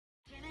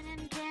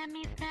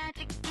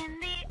magic in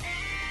the air.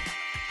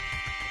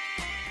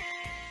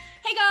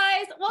 Hey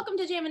guys, welcome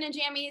to Jammin' and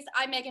Jammies.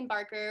 I'm Megan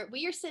Barker.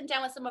 We are sitting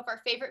down with some of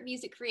our favorite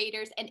music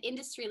creators and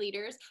industry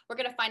leaders. We're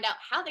going to find out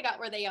how they got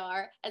where they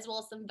are, as well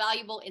as some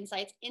valuable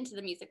insights into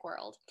the music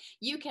world.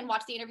 You can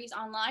watch the interviews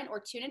online or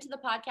tune into the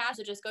podcast,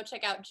 so just go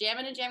check out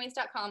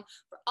jamminandjammies.com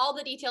for all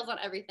the details on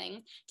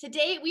everything.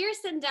 Today, we are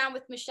sitting down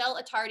with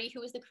Michelle Attardi,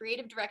 who is the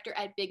creative director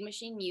at Big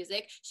Machine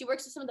Music. She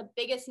works with some of the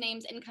biggest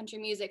names in country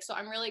music, so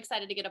I'm really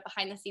excited to get a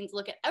behind the scenes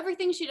look at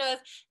everything she does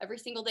every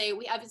single day.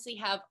 We obviously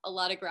have a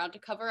lot of ground to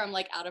cover. I'm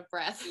like out of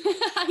breath.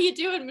 How you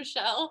doing,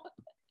 Michelle?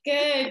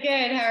 Good.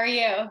 How are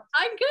you?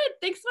 I'm good.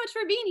 Thanks so much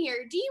for being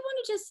here. Do you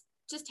want to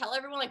just tell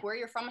everyone like where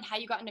you're from and how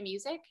you got into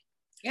music?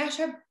 Yeah,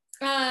 sure.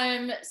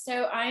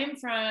 So I am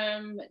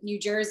from New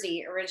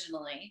Jersey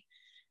originally,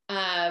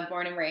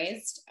 born and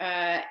raised,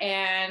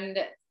 and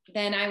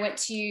then I went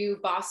to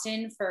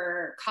Boston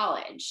for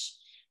college.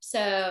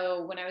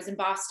 So when I was in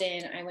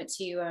Boston, I went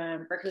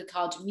to Berklee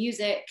College of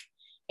Music,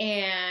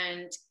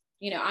 and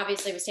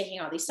obviously was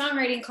taking all these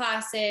songwriting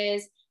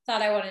classes.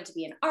 Thought I wanted to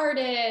be an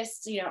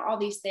artist, all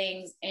these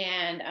things,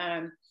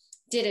 and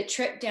did a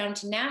trip down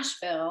to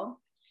Nashville.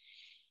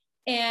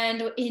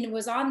 And it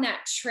was on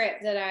that trip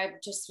that I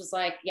just was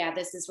like, yeah,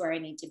 this is where I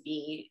need to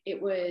be. It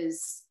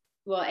was,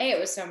 well, A, it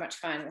was so much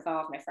fun with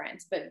all of my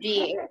friends, but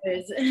B,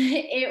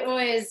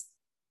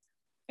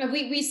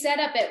 we set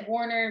up at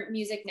Warner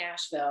Music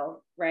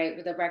Nashville, right,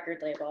 with a record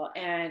label.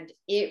 And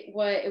it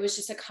was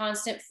just a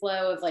constant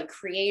flow of like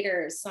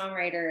creators,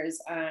 songwriters,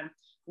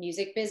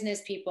 music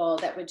business people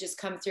that would just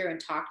come through and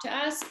talk to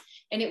us.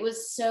 And it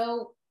was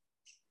so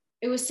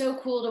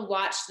cool to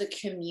watch the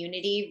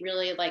community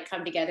really like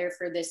come together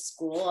for this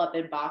school up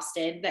in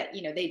Boston that,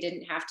 they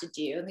didn't have to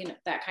do,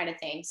 that kind of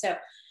thing. So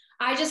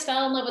I just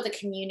fell in love with the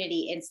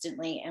community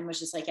instantly and was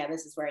just like, yeah,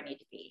 this is where I need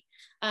to be.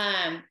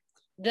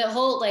 The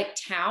whole like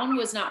town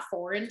was not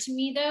foreign to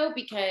me though,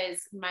 because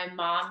my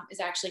mom is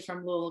actually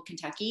from Louisville,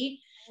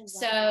 Kentucky. Oh, wow.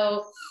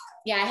 So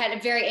yeah, I had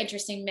a very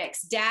interesting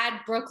mix. Dad,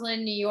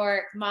 Brooklyn, New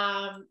York,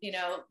 mom,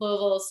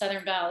 Louisville,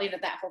 Southern Belle,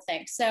 that whole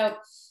thing. So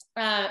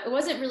it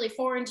wasn't really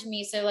foreign to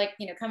me. So like,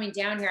 coming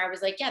down here, I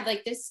was like, yeah,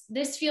 like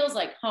this feels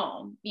like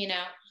home,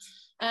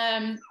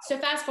 So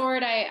fast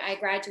forward, I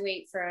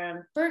graduate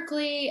from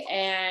Berklee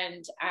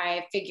and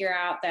I figure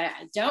out that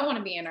I don't want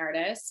to be an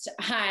artist.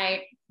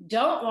 I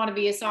don't want to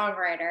be a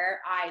songwriter.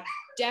 I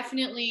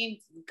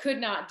definitely could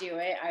not do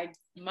it.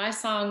 My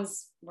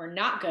songs were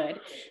not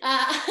good.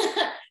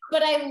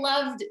 But I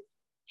loved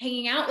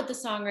hanging out with the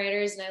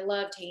songwriters and I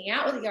loved hanging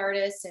out with the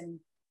artists and,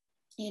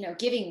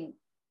 giving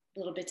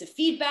little bits of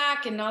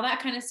feedback and all that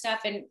kind of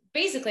stuff. And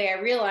basically I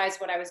realized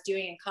what I was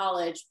doing in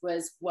college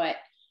was what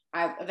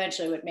I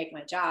eventually would make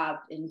my job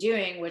in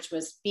doing, which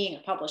was being a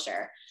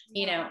publisher.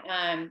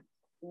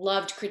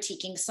 Loved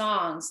critiquing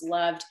songs,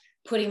 loved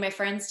putting my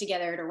friends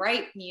together to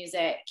write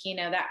music,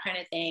 that kind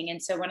of thing.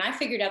 And so when I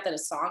figured out that a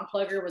song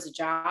plugger was a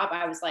job,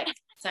 I was like,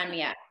 sign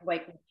me up.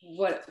 Like,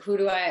 who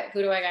do I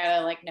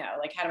gotta like know?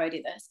 Like, how do I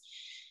do this?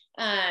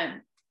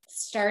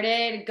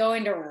 Started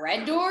going to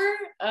Red Door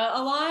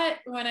a lot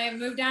when I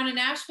moved down to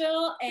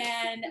Nashville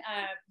and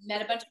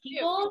met a bunch of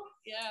people.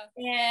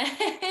 Yeah.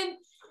 And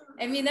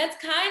I mean,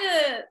 that's kind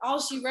of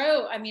all she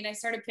wrote. I mean, I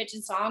started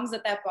pitching songs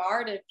at that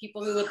bar to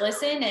people who would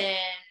listen, and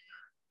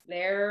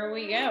there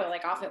we go.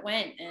 Like off it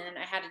went. And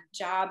I had a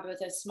job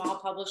with a small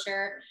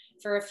publisher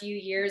for a few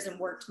years and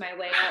worked my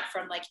way up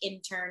from like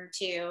intern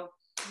to,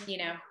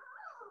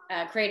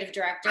 creative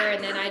director.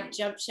 And then I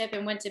jumped ship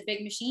and went to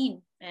Big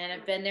Machine, and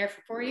I've been there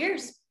for 4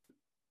 years.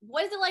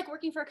 What is it like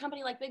working for a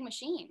company like Big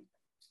Machine?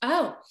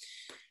 Oh,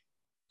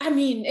 I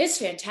mean, it's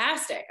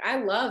fantastic.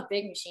 I love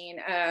Big Machine.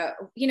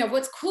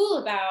 What's cool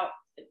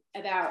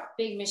about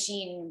Big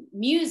Machine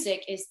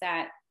Music is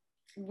that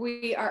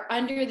we are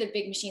under the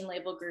Big Machine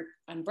label group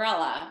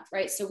umbrella,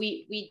 right? So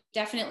we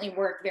definitely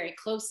work very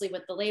closely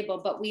with the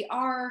label, but we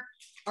are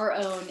our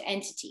own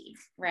entity,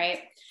 right?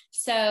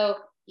 So,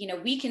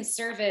 we can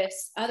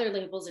service other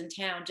labels in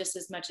town just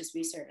as much as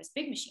we service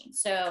Big Machine.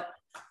 So,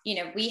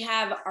 we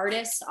have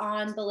artists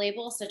on the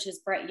label such as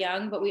Brett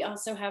Young, but we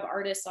also have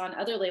artists on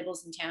other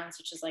labels in town,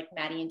 such as like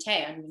Maddie and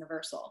Tay on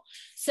Universal.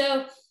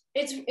 So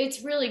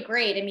it's really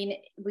great. I mean,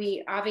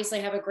 we obviously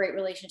have a great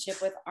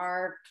relationship with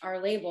our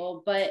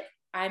label, but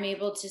I'm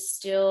able to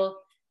still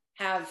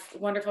have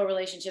wonderful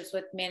relationships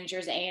with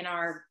managers,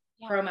 A&R,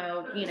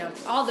 promo,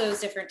 all those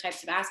different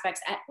types of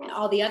aspects at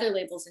all the other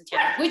labels in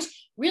town, which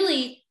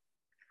really,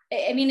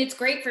 I mean, it's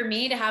great for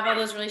me to have all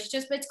those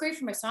relationships, but it's great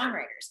for my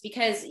songwriters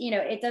because,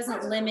 it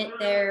doesn't limit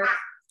their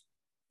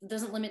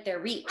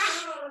reach.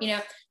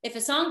 If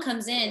a song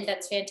comes in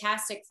that's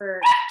fantastic for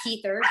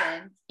Keith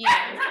Urban,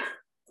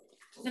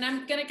 then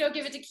I'm going to go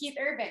give it to Keith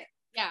Urban.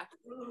 Yeah.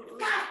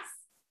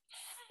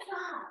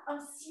 Stop. I'm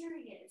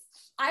serious.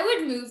 I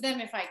would move them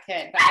if I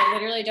could, but I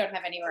literally don't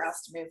have anywhere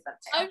else to move them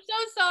to. I'm so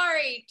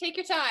sorry. Take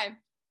your time.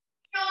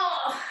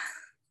 Oh.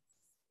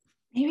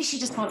 Maybe she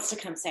just wants to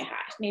come say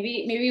hi.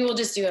 Maybe we'll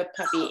just do a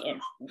puppy in.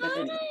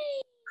 Hi.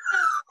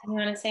 You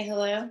want to say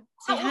hello?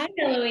 Say hi,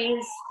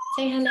 Eloise.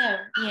 Say hello.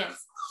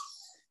 Yes.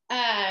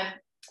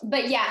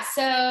 But yeah,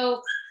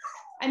 so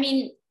I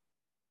mean,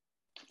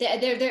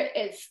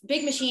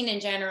 Big Machine in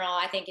general,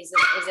 I think is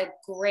a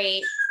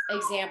great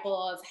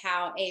example of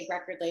how a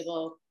record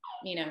label,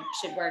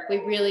 should work. We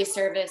really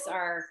service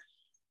our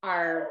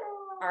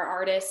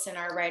artists and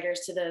our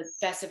writers to the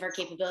best of our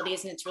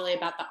capabilities, and it's really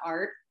about the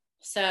art.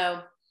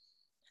 So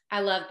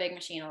I love Big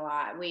Machine a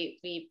lot.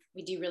 We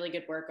do really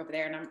good work over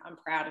there, and I'm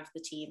proud of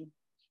the team.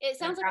 It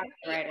sounds like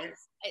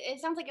it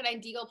sounds like an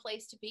ideal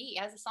place to be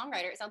as a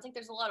songwriter. It sounds like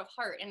there's a lot of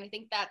heart, and I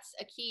think that's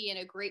a key in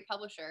a great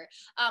publisher.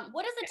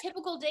 What does a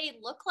typical day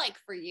look like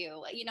for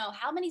you?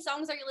 How many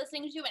songs are you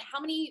listening to, and how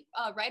many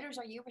writers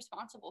are you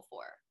responsible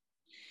for?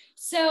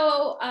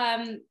 So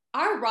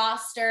our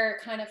roster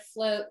kind of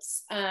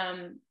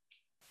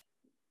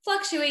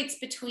fluctuates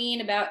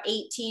between about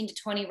 18 to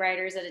 20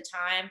 writers at a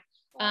time.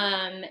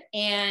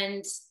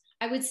 And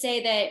I would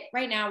say that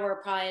right now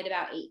we're probably at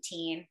about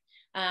 18.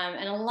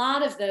 And a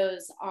lot of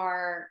those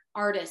are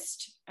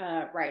artist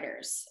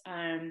writers.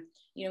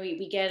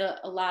 We get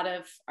a lot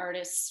of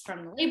artists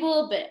from the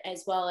label, but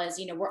as well as,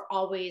 we're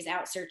always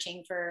out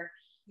searching for,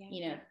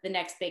 the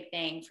next big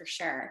thing for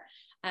sure.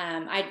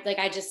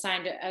 I just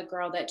signed a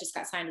girl that just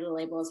got signed to the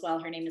label as well.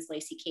 Her name is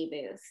Lacey K.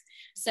 Booth.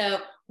 So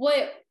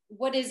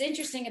what is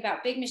interesting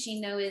about Big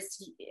Machine though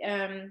is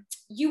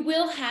you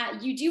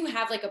do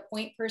have like a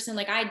point person.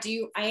 Like I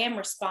am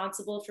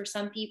responsible for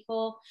some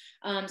people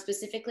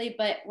specifically,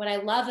 but what I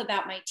love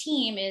about my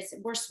team is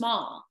we're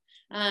small.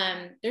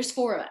 There's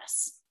 4 of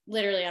us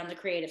literally on the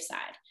creative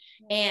side.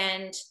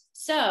 And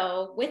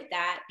so with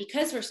that,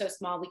 because we're so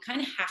small, we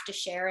kind of have to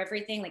share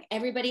everything. Like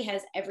everybody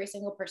has every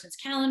single person's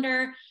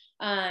calendar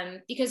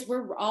because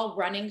we're all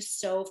running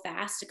so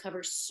fast to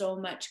cover so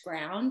much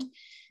ground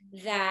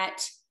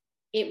that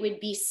it would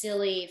be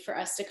silly for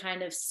us to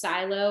kind of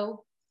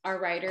silo our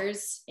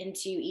writers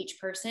into each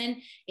person.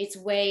 It's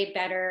way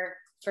better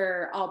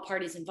for all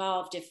parties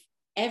involved if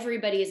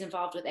everybody is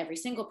involved with every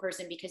single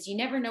person, because you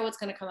never know what's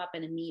going to come up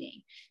in a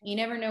meeting. You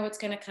never know what's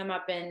going to come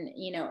up in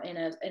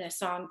a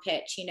song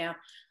pitch.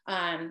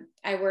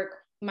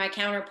 My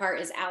counterpart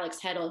is Alex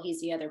Heddle. He's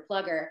the other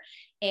plugger.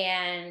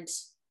 And,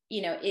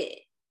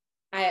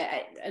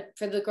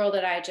 for the girl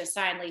that I just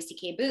signed, Lacey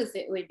K. Booth,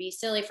 it would be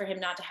silly for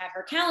him not to have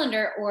her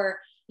calendar or,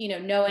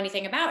 know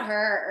anything about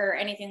her or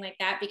anything like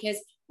that, because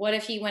what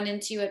if he went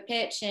into a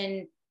pitch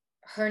and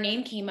her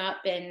name came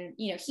up, and,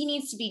 he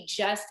needs to be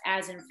just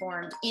as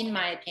informed, in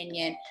my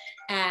opinion,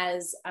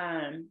 as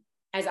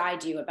I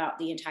do about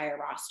the entire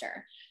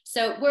roster.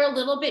 So we're a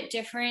little bit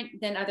different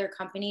than other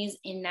companies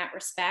in that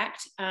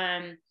respect.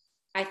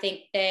 I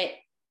think that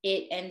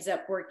it ends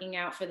up working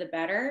out for the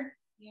better.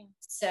 Yeah.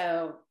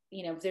 So,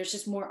 there's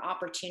just more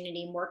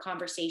opportunity, more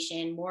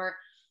conversation, more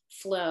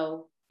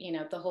flow,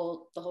 the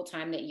whole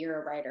time that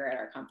you're a writer at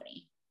our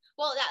company.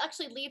 Well, that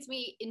actually leads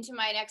me into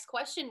my next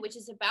question, which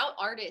is about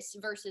artists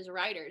versus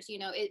writers.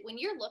 When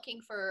you're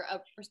looking for a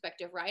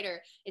prospective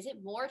writer, is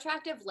it more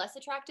attractive, less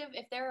attractive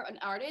if they're an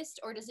artist,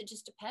 or does it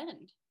just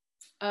depend?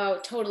 Oh,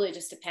 totally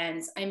just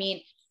depends. I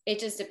mean, it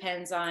just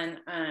depends on,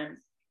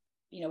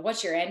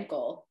 what's your end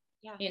goal?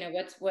 Yeah.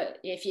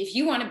 If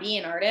you want to be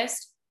an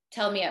artist,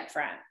 tell me up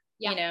front,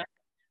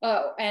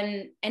 Oh,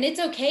 and it's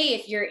okay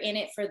if you're in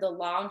it for the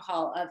long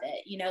haul of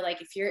it, like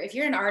if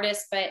you're an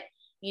artist, but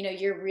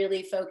you're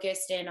really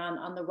focused in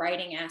on the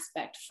writing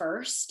aspect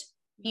first,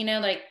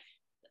 like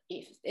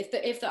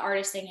if the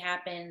artist thing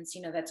happens,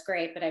 that's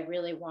great, but I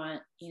really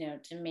want,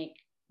 to make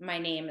my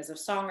name as a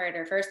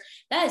songwriter first.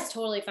 That is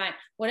totally fine.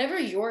 Whatever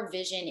your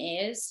vision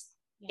is,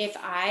 if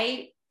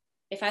I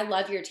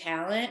love your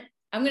talent,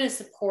 I'm going to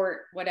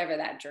support whatever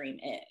that dream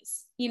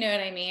is. You know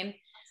what I mean?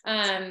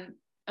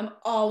 I'm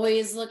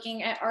always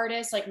looking at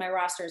artists. Like my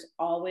roster is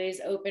always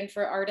open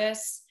for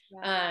artists.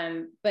 Yeah.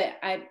 But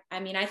I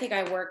think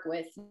I work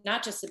with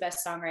not just the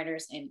best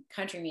songwriters in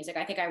country music.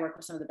 I think I work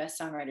with some of the best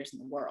songwriters in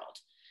the world.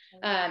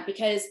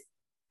 Because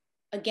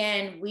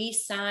again, we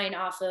sign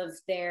off of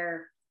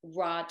their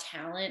raw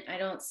talent. I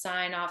don't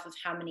sign off of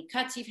how many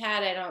cuts you've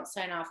had. I don't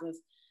sign off of,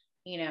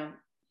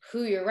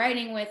 who you're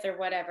writing with or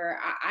whatever.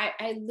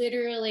 I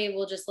literally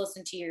will just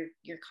listen to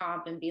your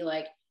comp and be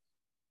like,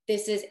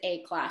 this is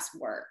A-class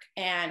work.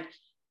 And,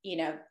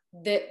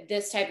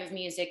 this type of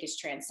music is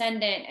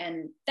transcendent.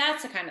 And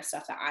that's the kind of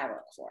stuff that I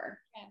look for.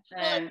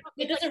 Yeah. Well,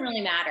 it doesn't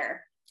really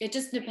matter. It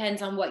just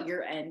depends on what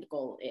your end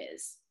goal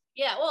is.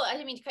 Yeah. Well, I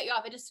didn't mean to cut you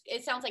off.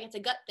 It sounds like it's a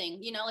gut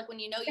thing, like when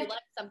you like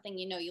something,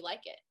 you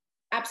like it.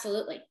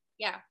 Absolutely.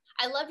 Yeah.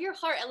 I love your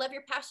heart. I love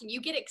your passion.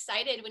 You get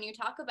excited when you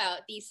talk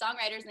about these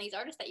songwriters and these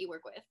artists that you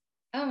work with.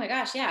 Oh my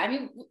gosh. Yeah. I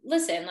mean,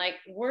 listen, like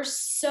we're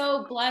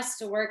so blessed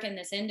to work in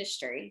this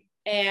industry,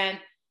 and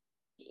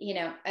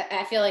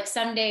I feel like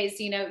some days,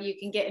 you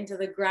can get into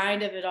the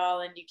grind of it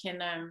all and you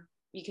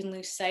can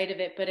lose sight of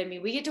it. But I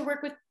mean, we get to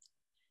work with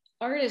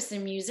artists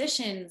and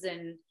musicians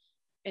and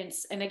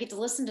I get to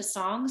listen to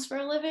songs for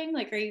a living.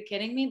 Like, are you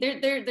kidding me?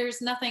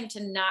 There's nothing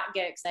to not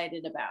get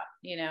excited about,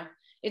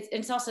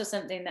 It's also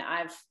something that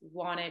I've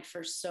wanted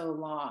for so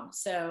long.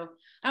 So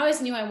I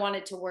always knew I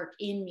wanted to work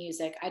in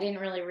music. I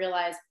didn't really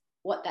realize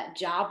what that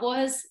job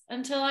was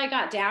until I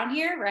got down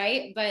here,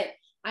 right? But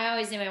I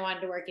always knew I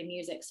wanted to work in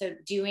music. So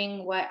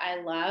doing what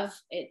I love,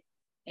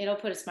 it'll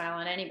put a smile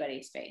on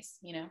anybody's face,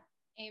 you know?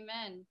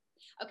 Amen.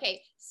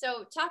 Okay,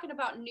 so talking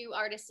about new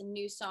artists and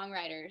new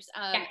songwriters,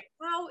 Yeah.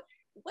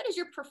 what is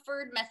your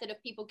preferred method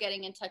of people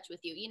getting in touch with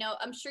you? You know,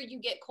 I'm sure you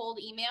get cold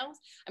emails.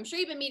 I'm sure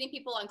you've been meeting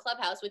people on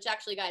Clubhouse, which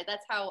actually, guys,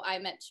 that's how I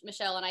met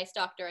Michelle and I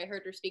stalked her. I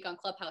heard her speak on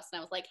Clubhouse and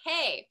I was like,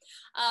 hey.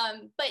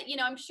 But, you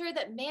know, I'm sure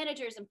that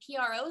managers and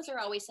PROs are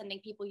always sending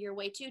people your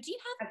way too. Do you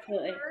have a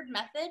preferred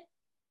method?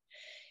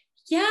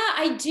 Yeah,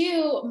 I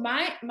do.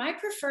 My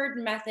preferred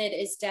method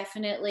is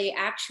definitely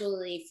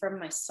actually from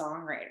my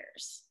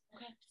songwriters.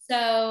 Okay.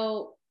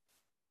 So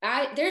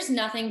there's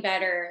nothing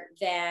better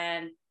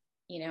than,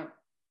 you know,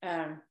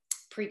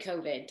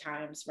 pre-COVID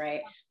times,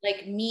 right?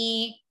 Like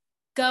me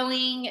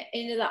going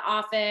into the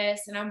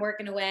office and I'm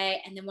working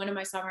away, and then one of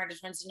my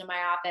songwriters runs into my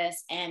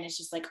office and it's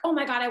just like, oh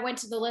my God, I went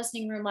to the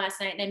listening room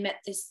last night and I met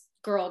this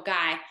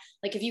guy.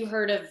 Like, have you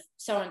heard of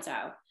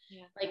so-and-so?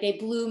 Yeah. Like, they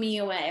blew me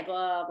away,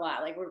 blah, blah.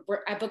 Like,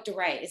 I booked a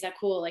right. Is that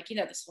cool? Like, you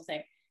know, this whole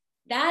thing.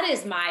 That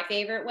is my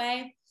favorite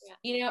way, yeah.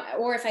 You know,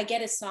 or if I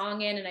get a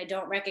song in and I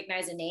don't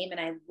recognize a name and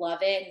I love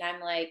it and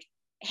I'm like,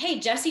 hey,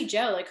 Jesse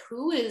Joe, like,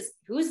 who is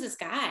this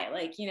guy?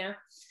 Like, you know,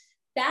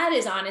 that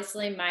is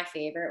honestly my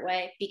favorite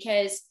way,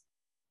 because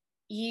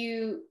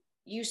you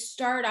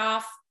start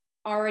off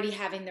already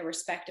having the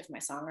respect of my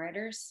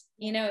songwriters.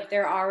 You know, if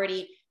they're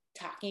already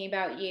talking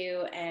about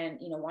you and,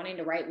 you know, wanting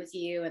to write with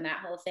you and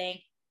that whole thing,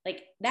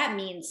 like, that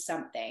means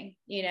something,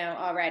 you know,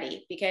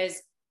 already,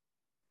 because,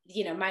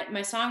 you know, my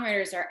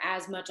songwriters are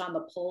as much on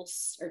the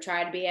pulse, or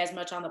try to be as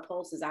much on the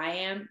pulse as I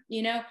am,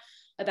 you know,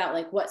 about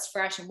like what's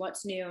fresh and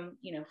what's new,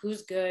 you know,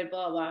 who's good,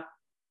 blah, blah.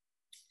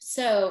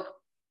 So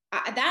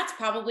that's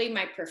probably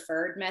my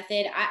preferred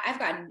method. I've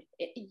gotten,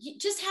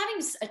 just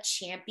having a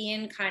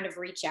champion kind of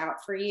reach out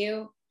for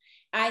you,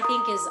 I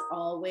think is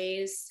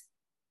always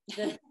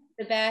the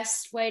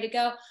best way to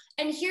go.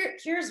 And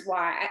here's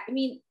why. I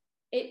mean,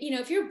 you know,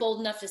 if you're bold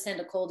enough to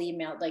send a cold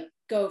email, like,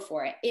 go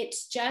for it.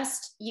 It's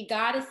just, you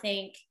got to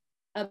think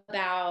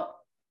about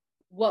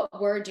what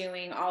we're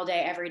doing all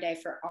day, every day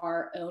for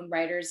our own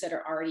writers that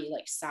are already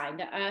like signed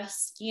to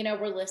us. You know,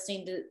 we're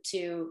listening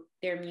to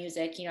their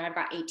music. You know, I've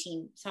got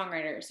 18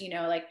 songwriters, you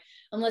know, like,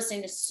 I'm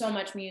listening to so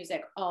much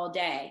music all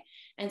day.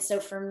 And so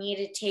for me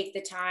to take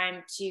the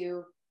time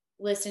to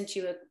listen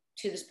to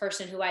this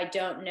person who I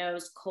don't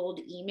know's cold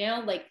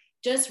email, like,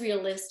 just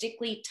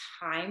realistically,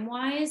 time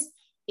wise,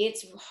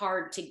 it's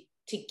hard to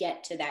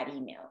get to that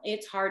email.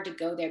 It's hard to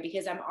go there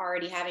because I'm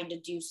already having to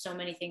do so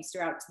many things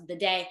throughout the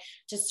day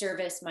to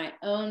service my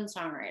own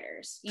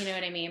songwriters. You know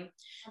what I mean?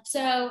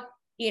 So,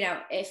 you know,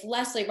 if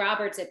Leslie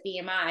Roberts at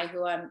BMI,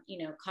 who I'm,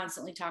 you know,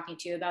 constantly talking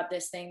to about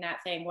this thing,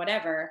 that thing,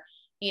 whatever,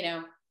 you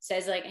know,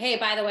 says like, hey,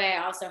 by the way,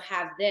 I also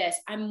have this,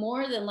 I'm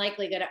more than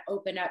likely going to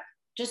open up,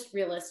 just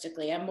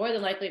realistically, I'm more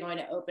than likely going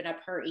to open up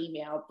her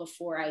email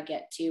before I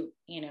get to,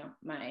 you know,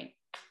 my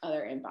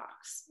other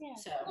inbox. Yeah.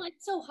 So well,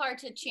 it's so hard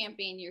to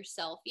champion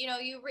yourself. You know,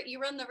 you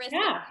run the risk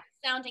of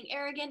sounding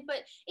arrogant, but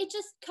it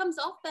just comes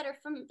off better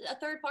from a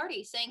third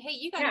party saying, hey,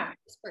 you got to be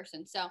this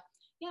person. So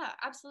yeah,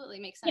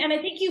 absolutely makes sense. Yeah, and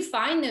I think you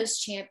find those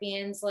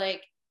champions,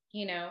 like,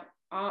 you know,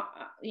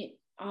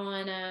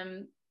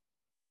 on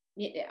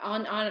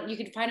you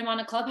can find them on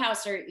a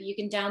Clubhouse, or you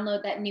can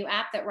download that new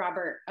app that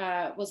Robert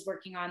was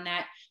working on,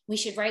 that We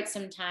Should Write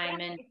Sometime.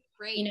 And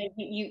great. You know,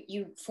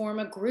 you form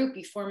a group,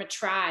 you form a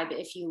tribe,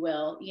 if you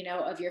will, you know,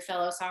 of your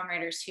fellow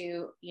songwriters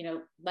who, you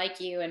know, like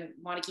you and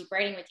want to keep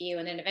writing with you.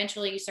 And then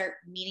eventually you start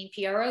meeting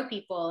PRO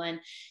people, and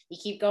you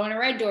keep going to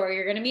Red Door,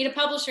 you're going to meet a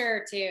publisher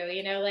or two,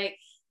 you know, like,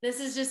 this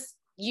is just,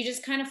 you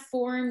just kind of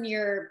form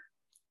your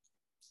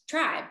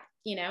tribe,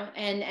 you know,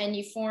 and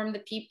you form the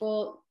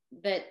people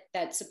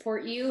that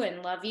support you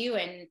and love you,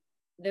 and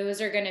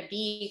those are going to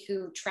be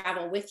who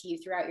travel with you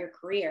throughout your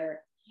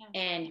career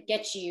and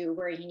get you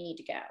where you need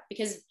to go.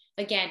 Because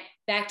again,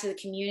 back to the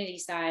community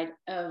side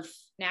of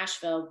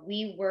Nashville,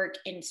 we work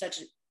in such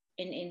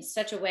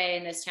a way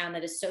in this town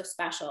that is so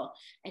special,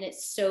 and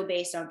it's so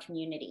based on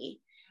community,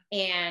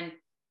 and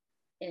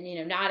you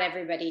know, not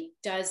everybody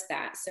does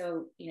that.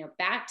 So, you know,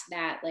 back to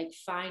that, like,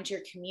 find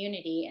your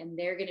community, and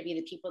they're going to be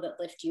the people that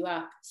lift you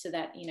up, so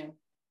that, you know,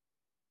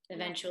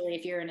 eventually,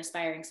 if you're an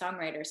aspiring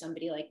songwriter,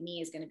 somebody like me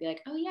is going to be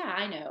like, oh yeah,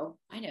 I know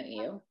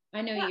you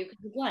because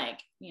you're blank,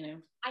 you know.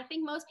 I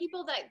think most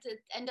people that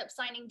end up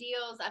signing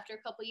deals after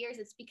a couple of years,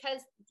 it's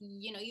because,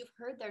 you know, you've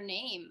heard their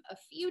name a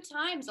few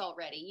times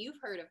already. You've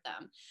heard of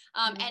them.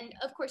 And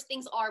of course,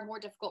 things are more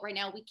difficult right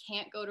now. We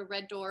can't go to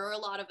Red Door, or a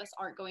lot of us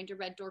aren't going to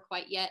Red Door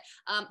quite yet.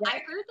 I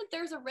heard that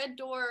there's a Red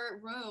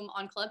Door room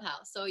on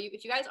Clubhouse. So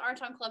if you guys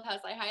aren't on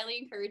Clubhouse, I highly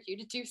encourage you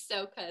to do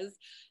so, because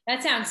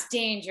that sounds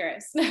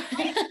dangerous. Well,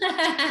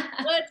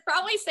 it's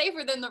probably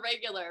safer than the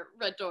regular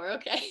Red Door.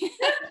 Okay.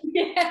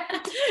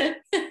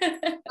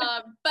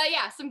 But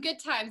yeah, some good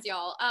times,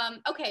 y'all.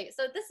 Okay,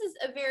 so this is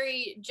a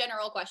very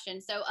general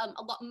question. So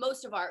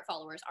most of our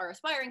followers are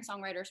aspiring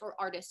songwriters or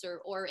artists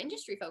or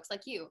industry folks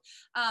like you.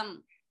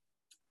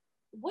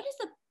 What is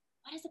the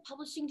what does a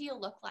publishing deal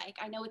look like?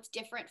 I know it's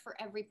different for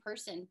every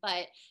person,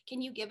 but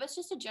can you give us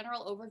just a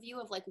general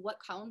overview of like what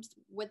comes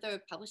with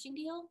a publishing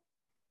deal?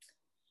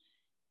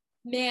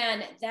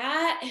 Man,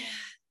 that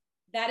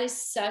is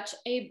such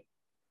a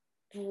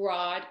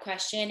broad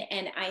question,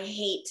 and I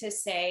hate to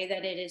say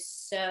that it is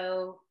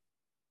so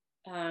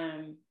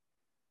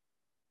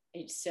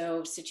it's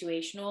so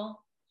situational,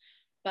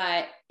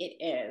 but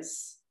it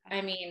is. I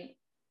mean,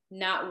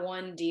 not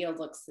one deal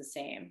looks the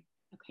same.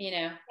 Okay. You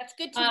know, that's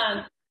good to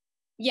know.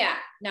 Yeah,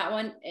 not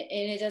one, and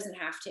it doesn't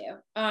have to.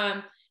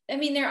 I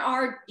mean, there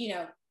are,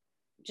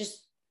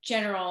 just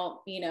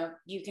general,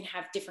 you can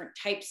have different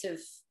types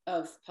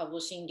of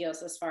publishing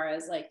deals, as far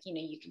as like,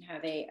 you can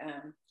have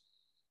an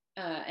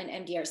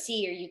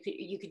MDRC, or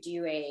you could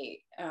do a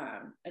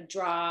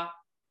draw.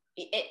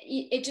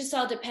 It just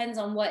all depends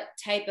on what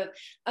type of,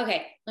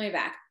 okay, let me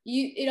back.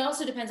 It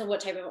also depends on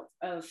what type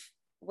of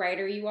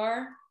writer you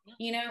are,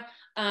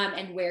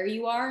 and where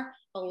you are.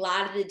 A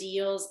lot of the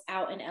deals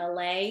out in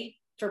LA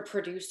for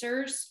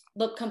producers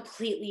look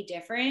completely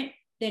different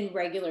than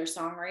regular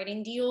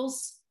songwriting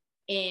deals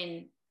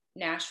in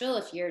Nashville.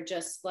 If you're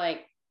just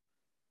like,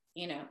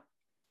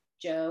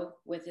 Joe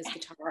with his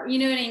guitar, you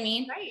know what I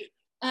mean? Right.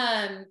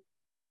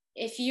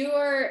 If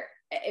you're,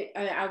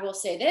 I will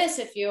say this,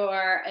 if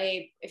you're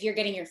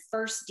getting your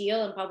first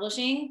deal in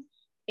publishing,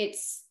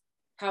 it's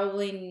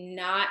probably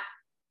not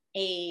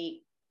a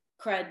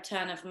crud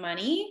ton of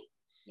money.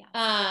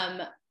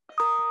 Yeah.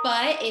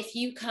 But if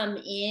you come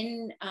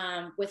in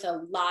with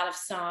a lot of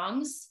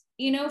songs,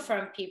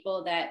 from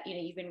people that,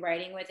 you've been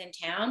writing with in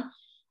town,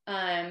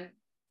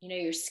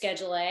 your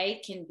Schedule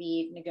A can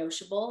be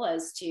negotiable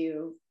as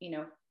to,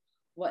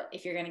 what,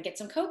 if you're going to get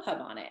some co-pub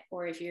on it,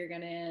 or if you're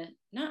going to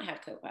not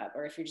have co-pub,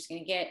 or if you're just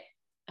going to get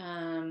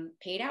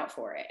paid out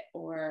for it,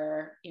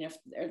 or,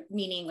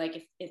 meaning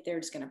like if they're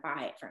just going to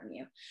buy it from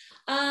you.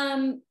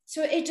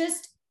 So it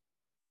just,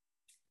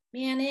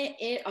 man,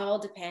 it all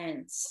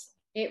depends.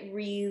 It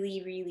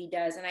really, really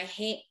does. And I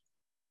hate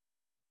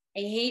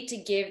to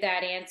give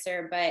that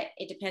answer, but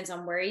it depends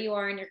on where you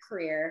are in your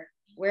career,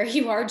 where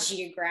you are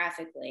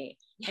geographically,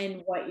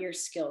 and what your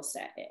skill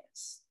set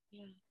is.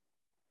 Yeah.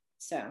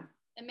 So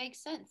it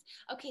makes sense.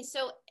 Okay.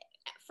 So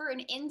for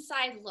an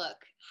inside look,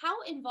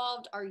 how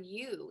involved are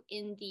you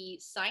in the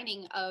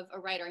signing of a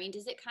writer? I mean,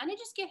 does it kind of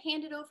just get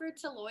handed over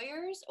to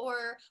lawyers,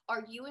 or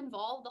are you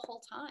involved the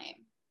whole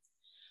time?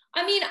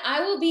 I mean,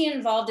 I will be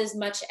involved as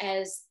much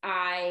as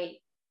I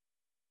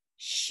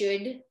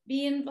should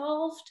be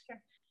involved.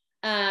 Sure.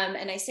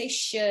 And I say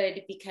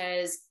should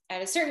because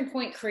at a certain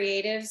point,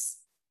 creatives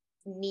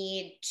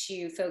need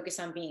to focus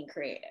on being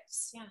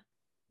creatives. Yeah.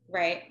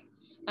 Right.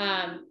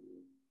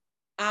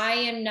 I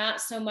am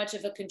not so much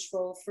of a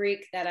control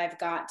freak that I've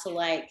got to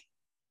like,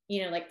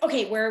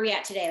 okay, where are we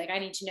at today? Like, I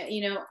need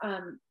to know,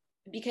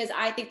 because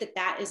I think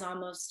that is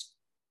almost,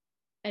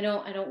 I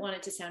don't want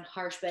it to sound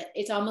harsh, but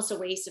it's almost a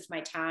waste of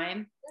my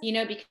time,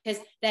 because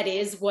that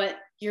is what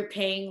you're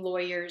paying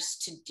lawyers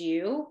to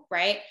do.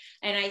 Right.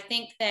 And I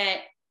think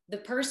that the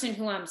person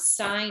who I'm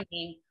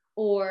signing,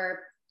 or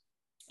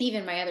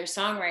even my other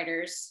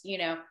songwriters,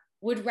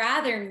 would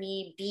rather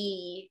me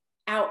be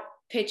out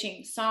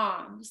pitching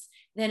songs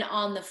than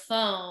on the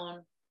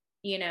phone,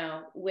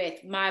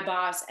 with my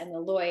boss and the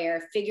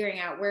lawyer, figuring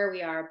out where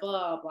we are,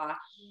 blah, blah,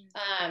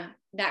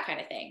 that kind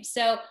of thing.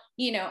 So,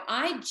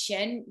 I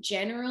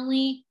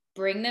generally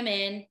bring them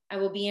in. I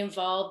will be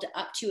involved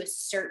up to a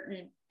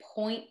certain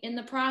point in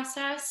the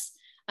process.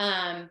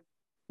 I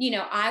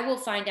will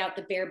find out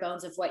the bare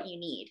bones of what you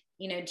need.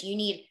 Do you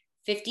need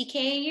 $50K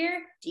a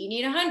year? Do you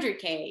need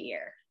 $100K a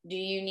year? Do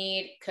you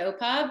need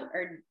co-pub,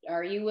 or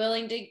are you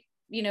willing to,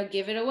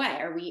 give it away?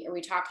 Are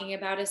we talking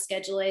about a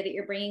Schedule A that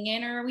you're bringing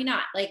in, or are we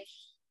not? Like,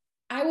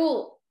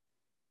 I'll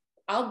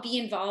be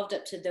involved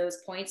up to those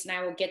points, and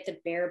I will get the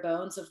bare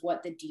bones of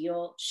what the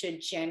deal should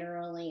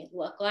generally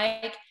look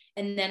like.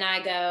 And then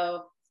I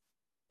go,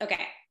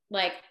 okay,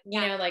 like,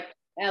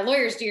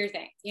 lawyers, do your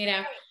thing,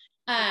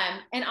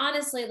 and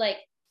honestly, like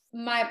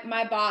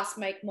my boss,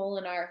 Mike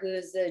Molinar, who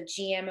is the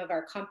GM of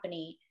our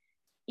company,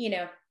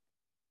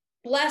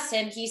 bless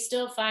him, he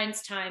still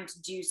finds time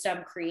to do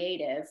some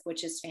creative,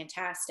 which is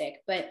fantastic.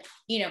 But,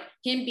 him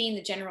being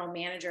the general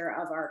manager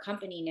of our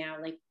company now,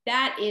 like,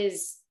 that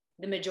is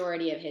the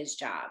majority of his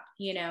job,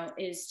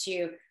 is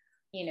to,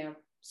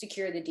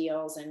 secure the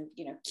deals and,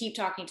 keep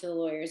talking to the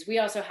lawyers. We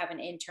also have an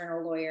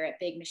internal lawyer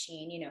at Big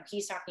Machine,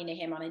 he's talking to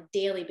him on a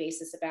daily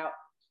basis about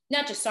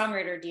not just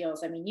songwriter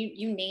deals. I mean,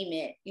 you name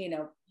it,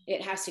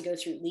 it has to go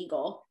through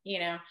legal,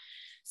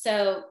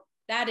 so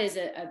that is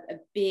a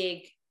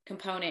big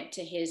component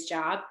to his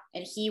job.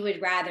 And he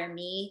would rather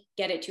me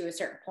get it to a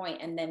certain point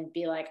and then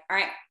be like, all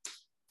right,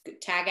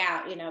 tag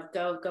out,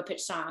 go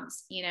pitch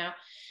songs, Yeah.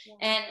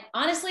 And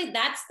honestly,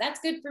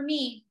 that's good for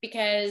me,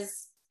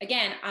 because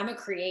again, I'm a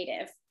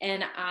creative,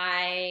 and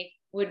I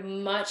would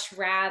much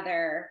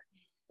rather,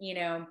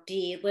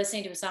 be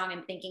listening to a song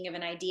and thinking of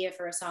an idea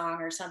for a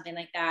song or something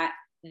like that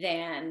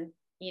than,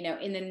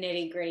 in the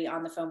nitty gritty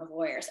on the phone with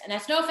lawyers. And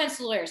that's no offense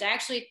to lawyers. I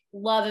actually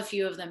love a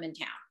few of them in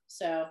town.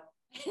 So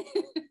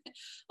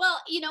Well,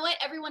 you know what?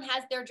 Everyone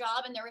has their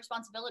job and their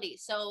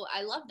responsibilities. So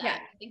I love that. Yeah.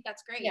 I think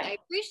that's great. Yeah. I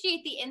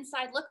appreciate the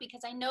inside look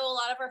because I know a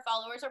lot of our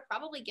followers are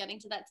probably getting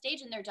to that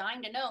stage and they're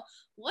dying to know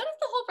what does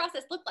the whole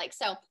process look like.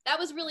 So that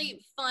was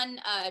really fun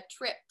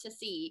trip to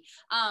see.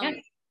 Yeah.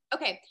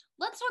 Okay,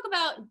 let's talk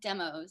about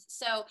demos.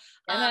 So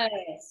Demos.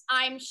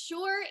 I'm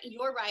sure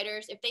your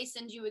writers, if they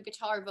send you a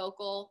guitar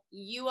vocal,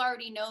 you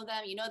already know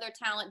them, you know their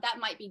talent. That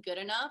might be good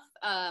enough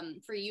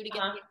for you to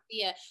get the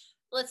idea.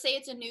 Let's say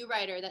it's a new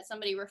writer that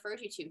somebody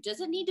referred you to. Does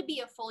it need to be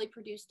a fully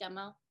produced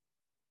demo?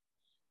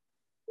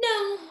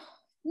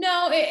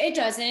 No, it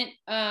doesn't.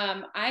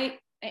 I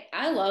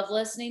love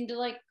listening to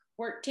like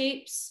work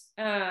tapes.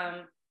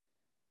 And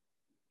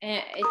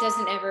it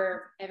doesn't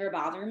ever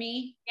bother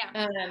me.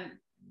 Yeah.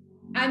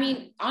 I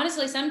mean,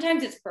 honestly,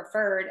 sometimes it's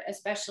preferred,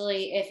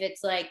 especially if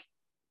it's like,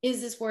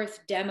 is this worth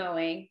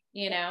demoing?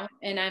 You know?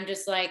 And I'm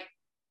just like,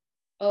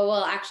 oh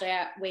well, actually,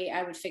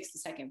 I would fix the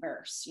second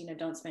verse. You know,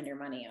 don't spend your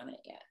money on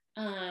it yet.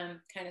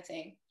 Kind of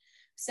thing.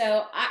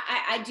 So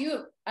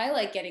I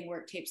like getting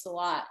work tapes a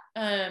lot.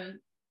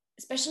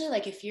 Especially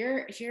like if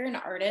you're an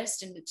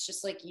artist and it's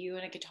just like you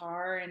and a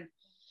guitar, and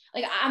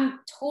like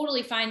I'm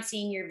totally fine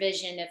seeing your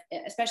vision,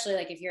 especially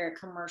like if you're a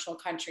commercial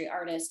country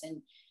artist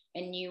and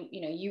you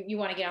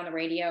want to get on the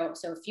radio.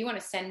 So if you want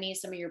to send me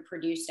some of your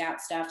produced out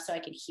stuff so I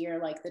can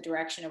hear like the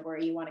direction of where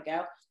you want to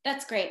go,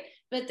 that's great.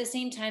 But at the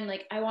same time,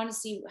 like I want to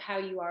see how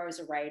you are as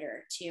a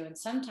writer too. And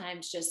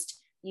sometimes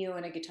just you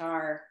and a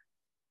guitar,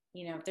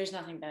 you know, there's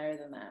nothing better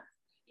than that.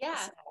 Yeah.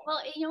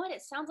 Well, you know what?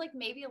 It sounds like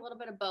maybe a little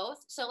bit of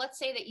both. So let's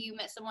say that you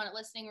met someone at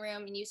Listening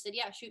Room and you said,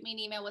 yeah, shoot me an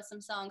email with some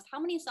songs. How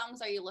many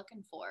songs are you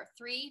looking for?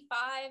 3, 5?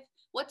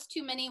 What's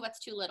too many? What's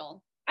too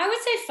little? I would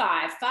say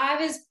 5.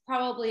 5 is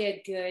probably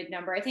a good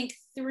number. I think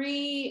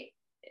 3,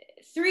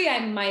 I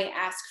might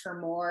ask for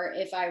more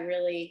if I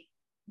really,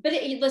 but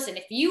listen,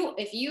 if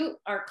you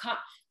are,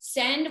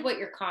 send what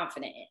you're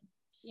confident in.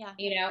 Yeah.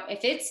 You know,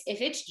 if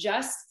it's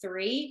just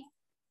 3,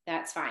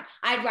 that's fine.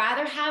 I'd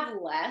rather have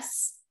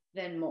less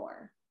than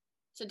more.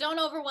 So don't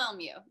overwhelm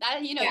you.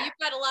 That, you know, you've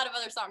got a lot of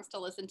other songs to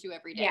listen to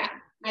every day. Yeah.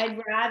 I'd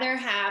rather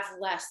have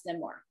less than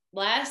more.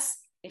 Less,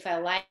 if I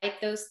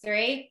like those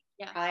 3,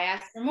 I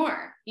ask for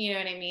more. You know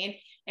what I mean?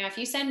 Now, if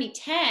you send me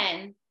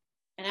 10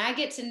 and I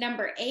get to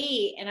number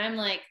 8 and I'm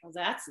like, well,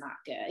 that's not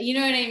good. You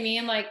know what I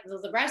mean? Like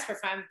the rest were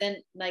fine. But then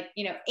like,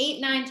 you know, 8,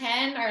 9,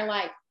 10 are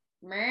like,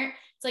 meh.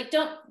 It's like,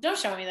 don't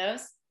show me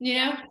those. You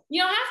know,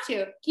 you don't have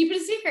to keep it a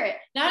secret.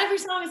 Not every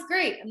song is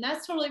great, and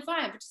that's totally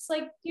fine. But just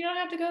like, you don't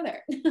have to go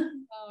there.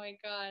 Oh my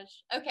gosh.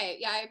 Okay.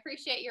 Yeah. I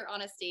appreciate your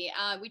honesty.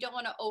 We don't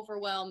want to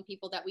overwhelm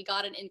people that we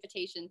got an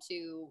invitation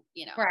to,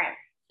 you know,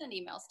 send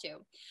emails to.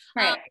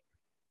 Right.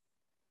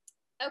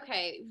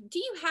 Okay. Do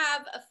you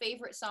have a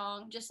favorite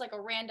song? Just like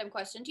a random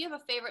question. Do you have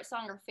a favorite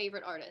song or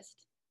favorite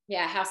artist?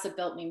 Yeah. House That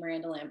Built Me,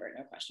 Miranda Lambert.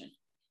 No question.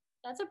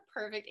 That's a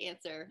perfect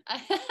answer.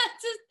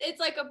 It's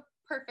like a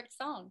perfect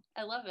song.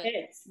 I love it.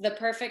 It's the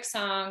perfect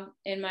song,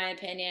 in my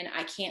opinion.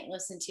 I can't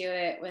listen to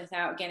it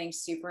without getting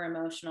super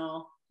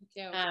emotional.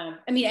 I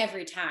mean,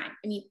 every time.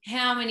 I mean,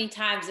 how many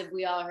times have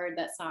we all heard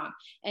that song?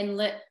 And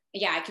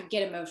I could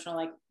get emotional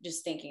like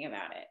just thinking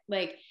about it.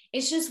 Like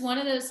it's just one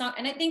of those songs.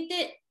 And I think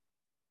that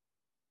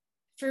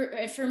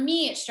for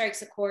me, it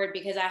strikes a chord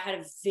because I had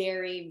a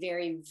very,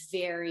 very,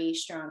 very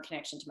strong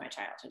connection to my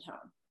childhood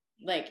home.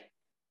 Like,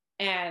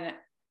 and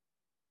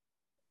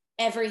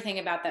everything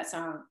about that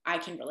song I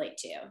can relate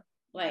to.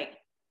 Like,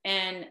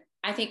 and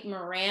I think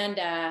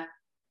Miranda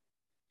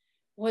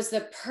was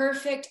the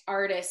perfect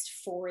artist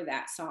for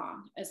that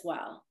song as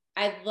well.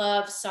 I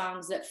love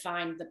songs that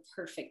find the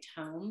perfect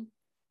home,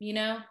 you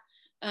know?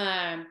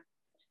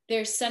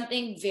 There's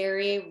something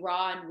very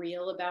raw and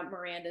real about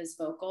Miranda's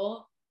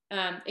vocal.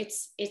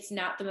 It's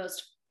not the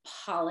most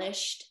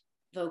polished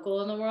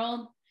vocal in the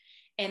world.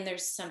 And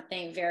there's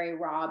something very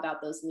raw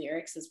about those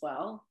lyrics as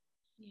well.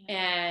 Yeah.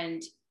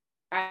 And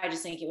I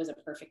just think it was a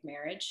perfect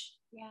marriage.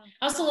 Yeah.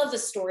 I also love the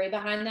story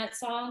behind that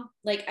song.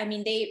 Like, I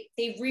mean,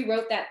 they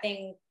rewrote that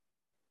thing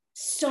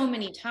so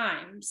many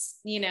times,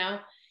 you know,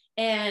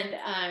 and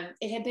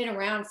it had been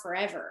around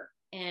forever.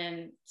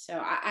 And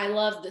so I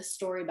love the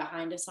story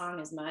behind a song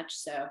as much.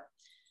 So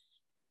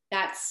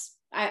that's,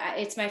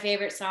 it's my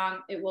favorite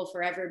song. It will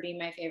forever be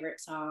my favorite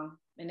song.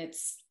 And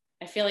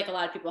I feel like a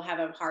lot of people have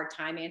a hard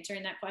time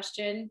answering that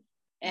question.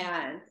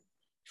 And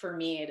for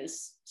me, it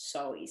is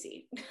so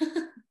easy.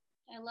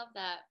 I love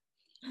that.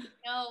 You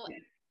know,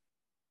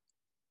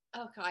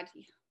 oh God,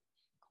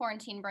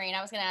 quarantine brain.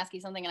 I was going to ask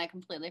you something and I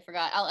completely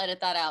forgot. I'll edit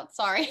that out.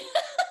 Sorry.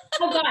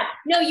 Oh God,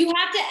 no, you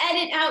have to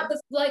edit out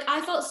like, I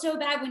felt so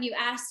bad when you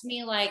asked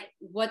me like,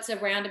 what's a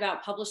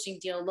roundabout publishing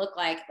deal look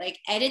like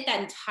edit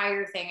that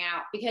entire thing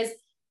out because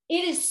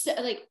it is so,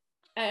 like,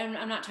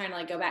 I'm not trying to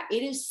like go back.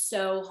 It is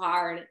so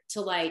hard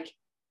to like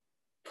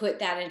put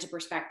that into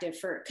perspective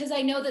because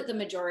I know that the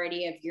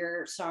majority of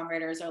your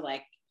songwriters are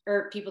like,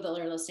 or people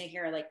that are listening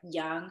here are like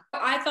young.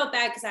 I felt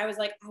bad because I was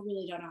like, I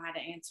really don't know how to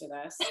answer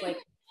this. Like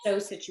so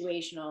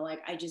situational.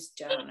 Like I just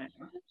don't know.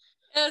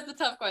 That was a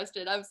tough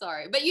question. I'm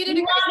sorry, but you did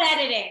We a great love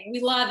editing. We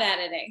love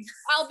editing.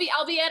 I'll be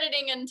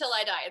editing until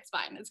I die. It's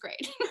fine. It's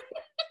great.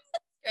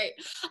 Great.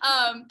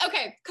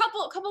 Okay,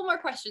 couple more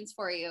questions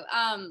for you.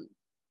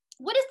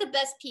 What is the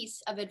best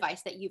piece of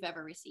advice that you've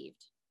ever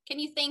received? Can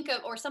you think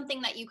of, or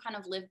something that you kind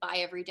of live by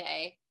every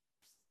day?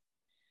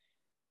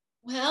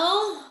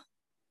 Well,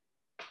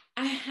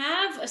 I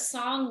have a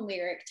song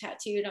lyric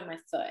tattooed on my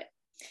foot,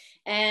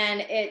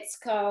 and it's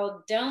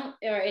called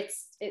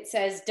it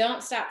says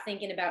 "Don't stop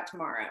thinking about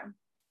tomorrow."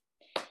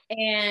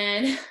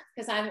 And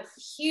because I'm a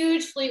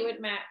huge Fleetwood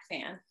Mac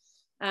fan,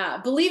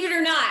 believe it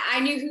or not,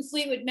 I knew who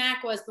Fleetwood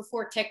Mac was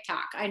before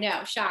TikTok. I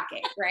know,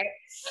 shocking, right?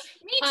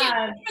 Me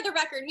too. For the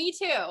record, me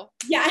too.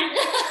 Yeah.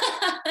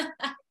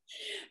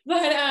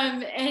 But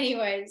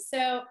anyway,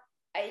 so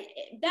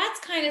that's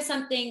kind of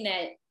something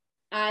that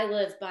I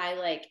live by.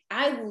 Like,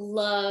 I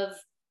love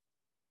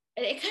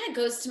it. Kind of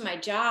goes to my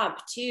job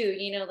too,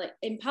 you know, like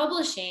in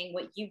publishing,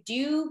 what you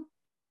do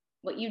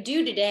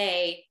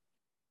today,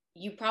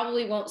 you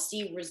probably won't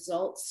see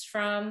results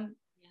from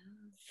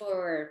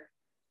for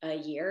a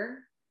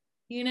year,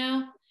 you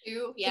know?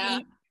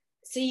 Yeah.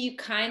 So you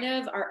kind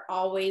of are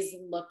always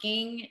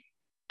looking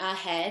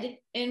ahead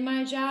in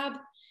my job.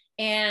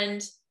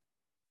 And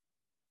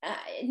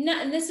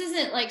and this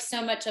isn't like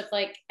so much of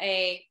like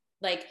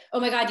oh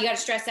my God, you got to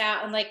stress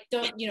out and like,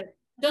 don't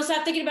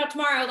stop thinking about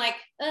tomorrow. Like,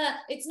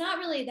 it's not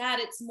really that.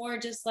 It's more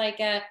just like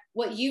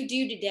what you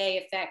do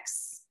today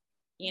affects,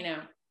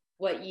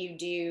 what you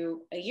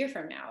do a year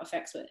from now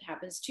affects what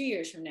happens 2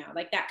 years from now,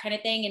 like that kind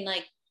of thing. And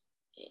like,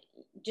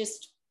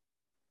 just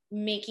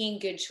making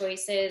good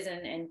choices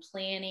and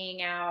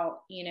planning out,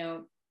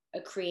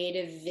 a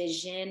creative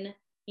vision,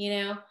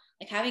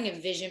 like having a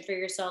vision for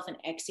yourself and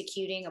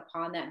executing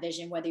upon that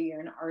vision, whether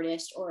you're an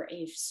artist or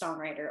a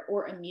songwriter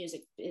or a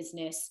music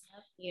business,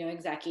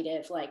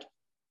 executive. Like,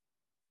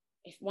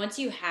 if once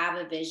you have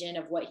a vision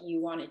of what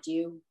you want to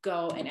do,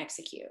 go and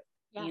execute,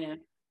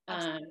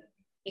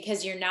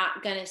 because you're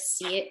not going to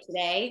see it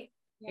today.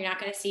 You're not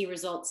going to see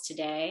results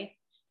today,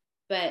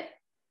 but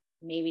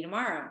maybe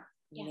tomorrow,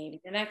 maybe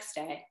the next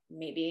day,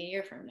 maybe a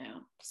year from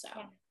now. So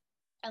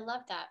I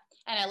love that.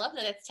 And I love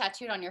that it's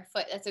tattooed on your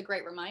foot. That's a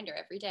great reminder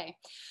every day.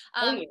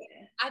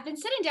 I've been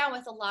sitting down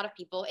with a lot of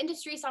people,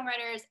 industry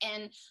songwriters,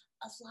 and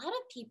a lot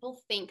of people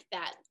think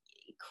that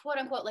quote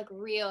unquote like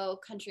real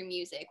country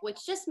music,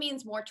 which just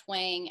means more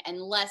twang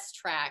and less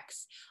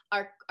tracks,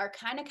 are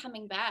kind of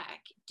coming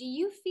back. Do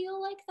you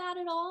feel like that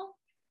at all?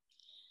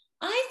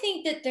 I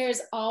think that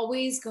there's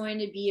always going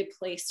to be a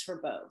place for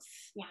both.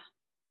 Yeah.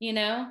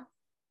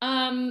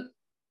 And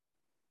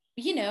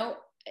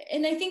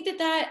I think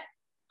that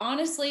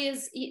honestly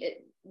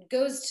it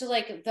goes to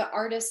like the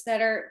artists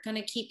that are going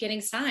to keep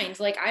getting signed.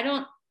 Like, I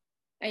don't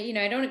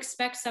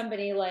expect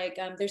somebody like,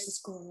 there's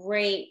this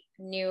great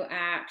new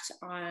act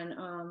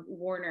on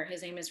Warner.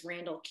 His name is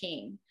Randall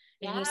King.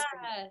 And he's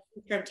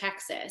from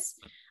Texas.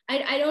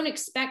 I don't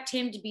expect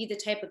him to be the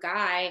type of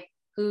guy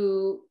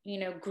who,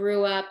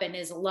 grew up and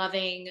is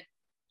loving,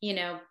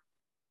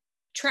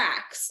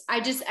 tracks.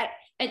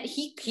 And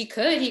he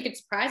could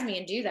surprise me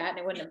and do that, and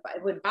it wouldn't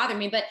bother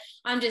me. But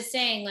I'm just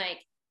saying, like,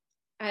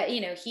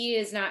 he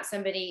is not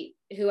somebody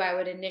who I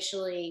would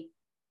initially,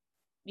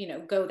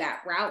 go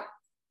that route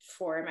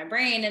for in my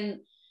brain. And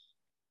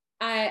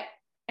I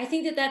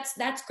think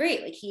that's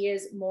great. Like, he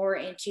is more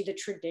into the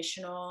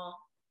traditional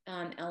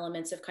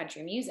elements of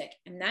country music,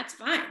 and that's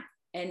fine.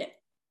 And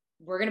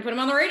we're going to put him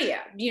on the radio.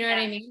 You know what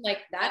I mean? Like,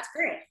 that's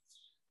great.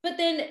 But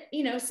then,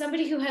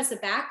 somebody who has the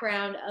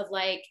background of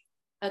like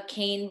a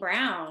Kane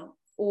Brown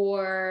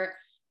or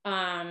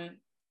a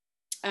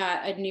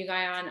new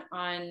guy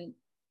on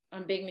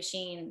Big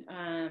Machine,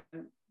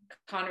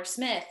 Connor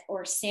Smith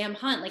or Sam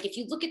Hunt. Like, if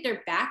you look at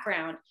their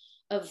background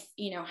of,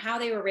 how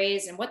they were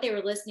raised and what they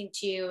were listening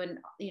to and,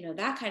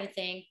 that kind of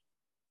thing,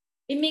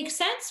 it makes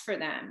sense for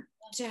them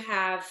to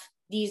have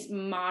these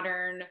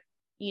modern,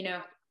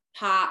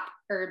 pop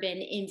urban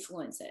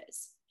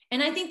influences.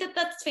 And I think that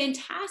that's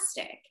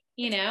fantastic,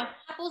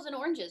 Apples and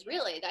oranges,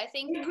 really. I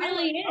think it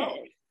really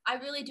is. I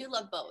really do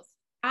love both.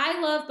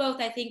 I love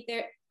both. I think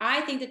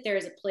that there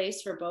is a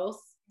place for both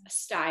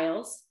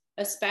styles,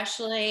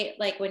 especially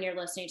like when you're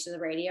listening to the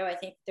radio. I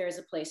think there's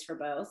a place for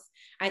both.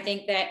 I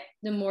think that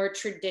the more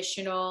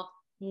traditional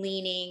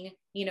leaning,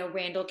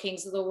 Randall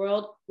Kings of the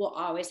world will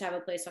always have a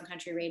place on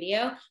country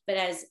radio. But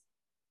as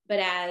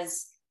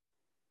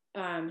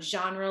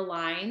genre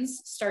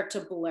lines start to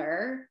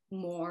blur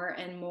more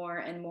and more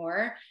and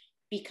more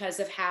because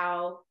of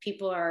how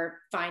people are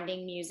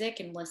finding music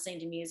and listening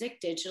to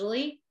music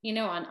digitally,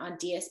 on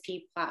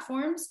DSP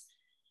platforms,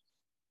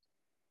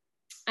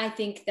 I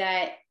think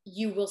that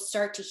you will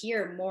start to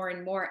hear more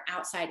and more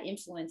outside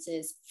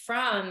influences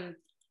from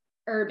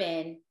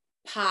urban,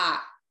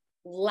 pop,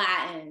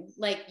 Latin.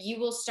 Like, you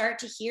will start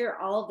to hear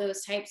all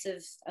those types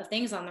of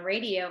things on the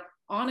radio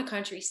on a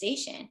country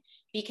station,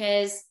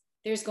 because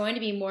there's going to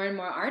be more and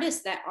more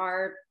artists that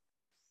are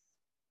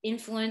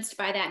influenced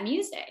by that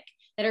music,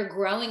 that are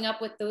growing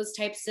up with those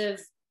types of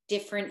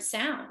different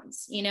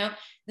sounds. You know,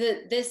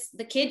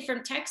 the kid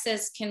from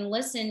Texas can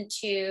listen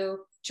to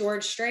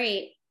George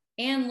Strait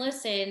and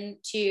listen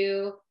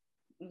to,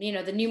 you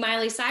know, the new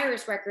Miley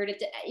Cyrus record,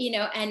 you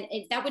know, and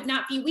that would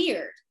not be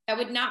weird. That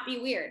would not be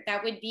weird.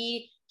 That would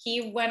be,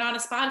 he went on a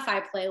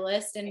Spotify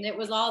playlist and it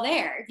was all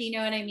there. Do you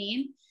know what I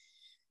mean?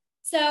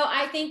 So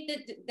I think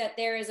that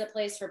there is a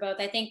place for both.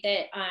 I think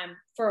that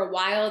for a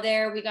while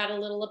there, we got a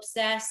little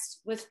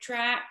obsessed with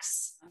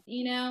tracks,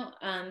 you know.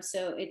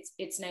 So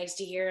it's nice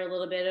to hear a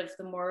little bit of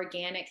the more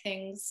organic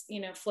things,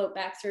 you know, float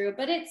back through.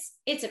 But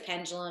it's a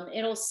pendulum.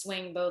 It'll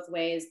swing both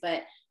ways,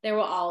 but there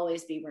will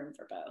always be room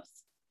for both.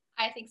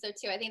 I think so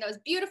too. I think that was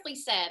beautifully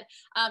said.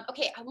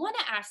 Okay, I want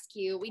to ask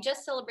you, we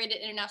just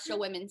celebrated International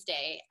Women's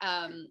Day.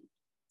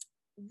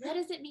 What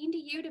does it mean to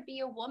you to be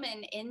a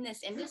woman in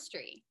this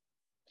industry?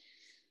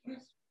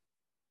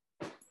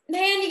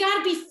 Man, you got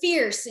to be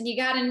fierce and you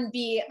got to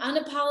be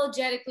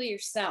unapologetically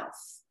yourself.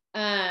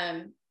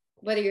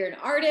 Whether you're an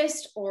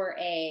artist or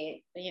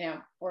a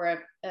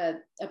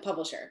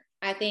publisher.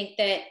 I think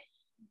that,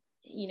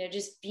 you know,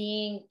 just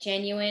being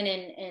genuine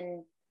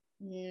and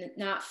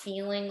not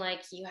feeling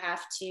like you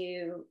have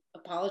to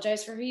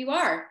apologize for who you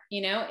are,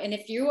 you know, and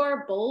if you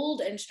are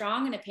bold and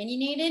strong and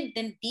opinionated,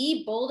 then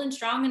be bold and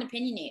strong and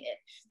opinionated.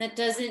 That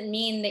doesn't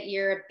mean that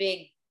you're a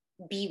big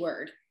B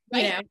word,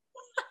 right? You know,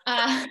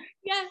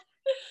 yeah,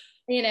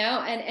 you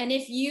know, and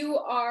if you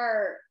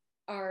are,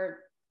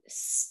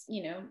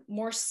 you know,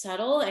 more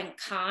subtle and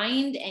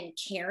kind and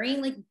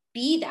caring, like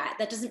be that.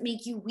 That doesn't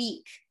make you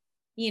weak,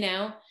 you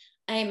know.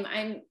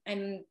 I'm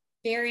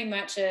very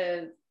much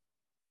a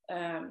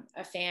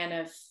fan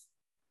of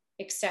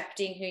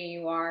accepting who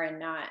you are and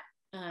not,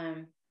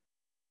 and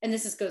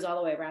this goes all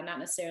the way around, not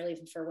necessarily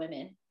even for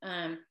women,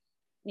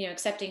 you know,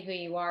 accepting who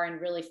you are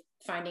and really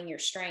finding your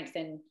strength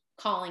and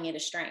calling it a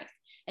strength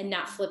and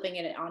not flipping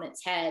it on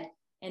its head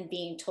and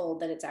being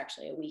told that it's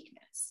actually a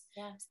weakness.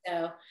 Yeah.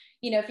 So,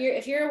 you know,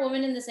 if you're a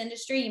woman in this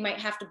industry, you might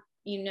have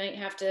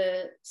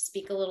to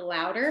speak a little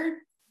louder,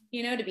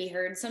 you know, to be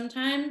heard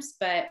sometimes,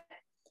 but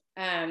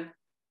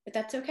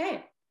that's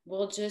okay.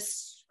 We'll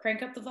just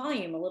crank up the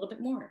volume a little bit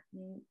more.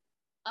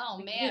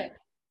 Oh man,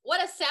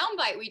 what a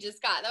soundbite we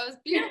just got. That was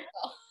beautiful.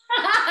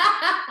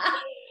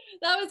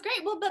 That was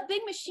great. Well, but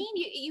Big Machine,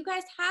 you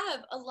guys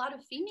have a lot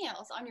of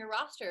females on your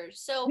rosters.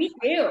 So we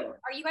do.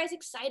 Are you guys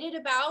excited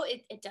about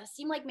it? It does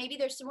seem like maybe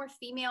there's some more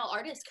female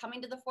artists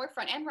coming to the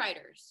forefront and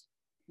writers.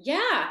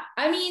 Yeah.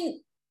 I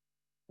mean,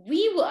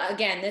 we will,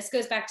 again, this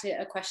goes back to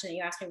a question that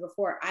you asked me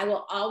before. I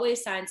will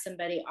always sign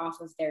somebody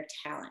off of their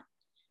talent,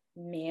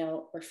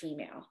 male or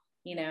female,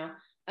 you know.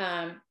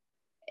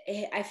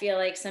 I feel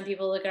like some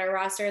people look at our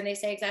roster and they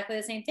say exactly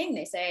the same thing.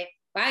 They say,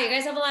 wow, you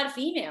guys have a lot of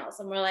females.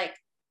 And we're like,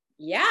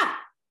 yeah.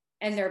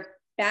 And they're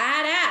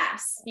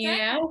badass, you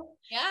know?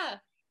 Yeah.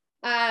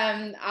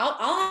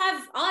 I'll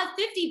have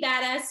 50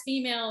 badass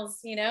females,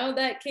 you know,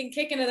 that can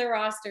kick into the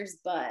roster's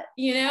butt,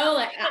 you know,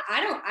 like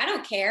I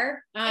don't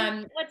care.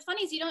 What's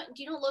funny is you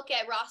don't look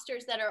at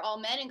rosters that are all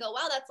men and go,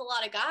 wow, that's a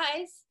lot of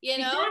guys, you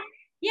know? Exactly.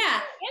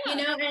 Yeah. You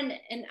know,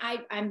 and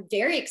I'm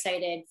very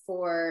excited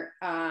for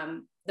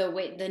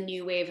the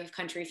new wave of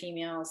country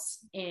females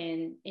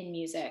in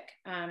music.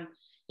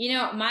 You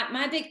know,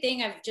 my big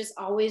thing, I've just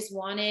always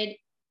wanted,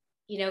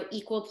 you know,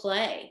 equal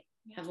play.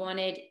 I've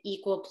wanted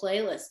equal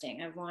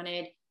playlisting. I've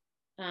wanted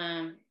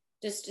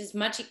just as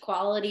much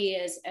equality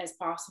as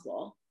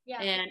possible.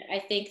 Yeah. And I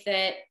think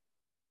that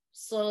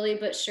slowly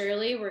but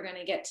surely we're going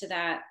to get to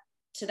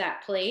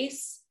that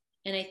place.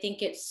 And I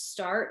think it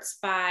starts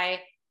by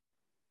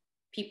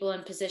people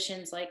in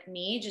positions like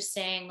me just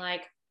saying,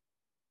 like,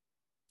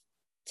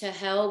 to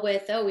hell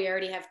with, oh, we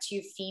already have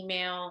 2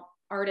 female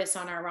artists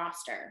on our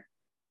roster.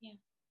 Yeah.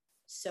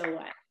 So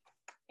what?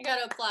 I got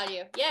to applaud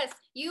you. Yes,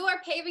 you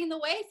are paving the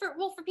way for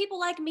people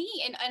like me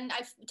and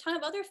I've a ton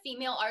of other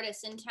female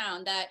artists in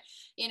town that,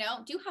 you know,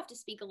 do have to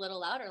speak a little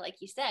louder, like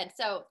you said.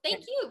 So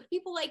thank you,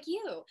 people like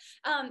you.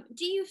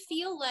 Do you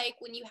feel like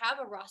when you have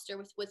a roster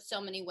with so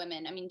many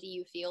women, I mean, do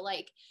you feel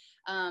like,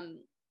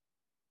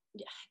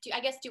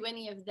 do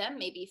any of them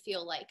maybe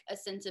feel like a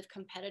sense of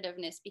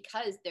competitiveness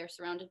because they're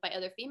surrounded by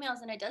other females?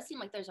 And it does seem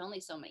like there's only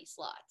so many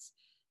slots.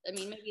 I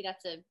mean, maybe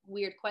that's a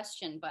weird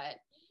question, but.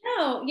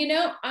 No, you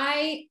know,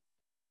 I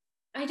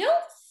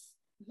don't,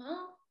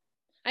 well,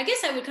 I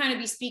guess I would kind of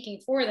be speaking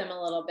for them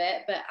a little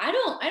bit, but I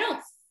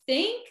don't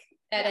think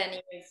that any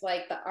of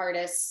like the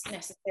artists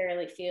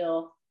necessarily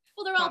feel.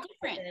 Well, they're all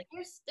different.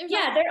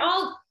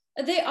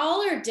 They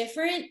all are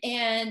different.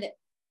 And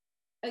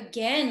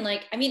again,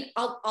 like, I mean,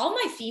 all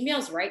my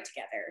females write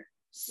together.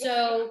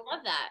 So I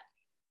love that.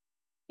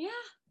 Yeah.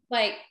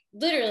 Like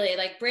literally,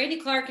 like Brandy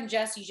Clark and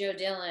Jessie Jo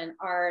Dillon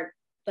are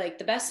like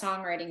the best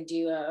songwriting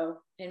duo,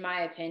 in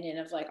my opinion,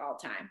 of like all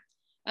time.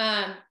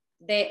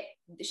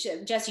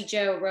 Jessie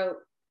Jo wrote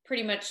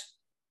pretty much,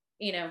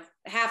 you know,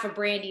 half of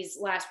Brandy's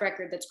last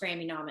record that's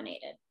Grammy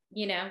nominated,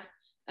 you know?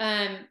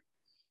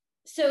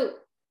 So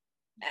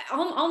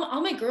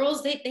all my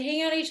girls, they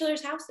hang out at each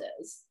other's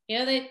houses, you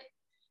know,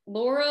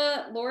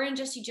 Laura and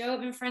Jessie Jo have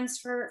been friends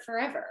for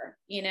forever,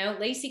 you know,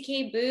 Lacey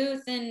K.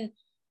 Booth and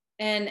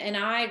and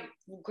I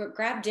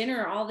grab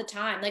dinner all the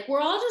time. Like, we're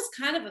all just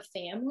kind of a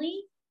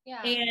family.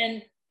 Yeah.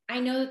 And I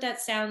know that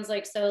that sounds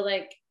like, so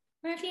like,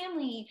 we're a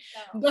family,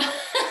 No.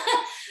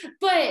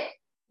 but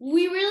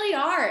we really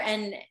are.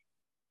 And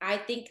I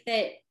think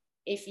that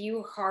if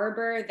you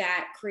harbor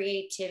that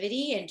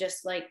creativity and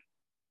just like,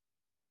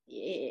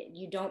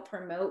 you don't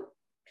promote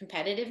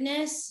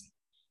competitiveness,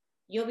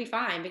 you'll be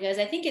fine. Because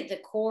I think at the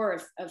core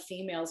of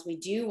females, we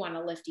do want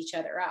to lift each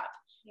other up.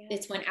 Yeah.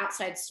 It's when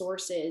outside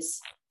sources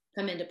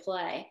come into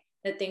play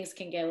that things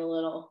can get a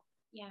little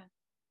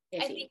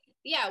iffy. I think,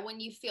 when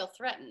you feel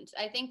threatened,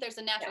 I think there's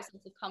a natural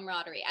sense of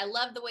camaraderie. I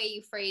love the way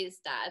you phrased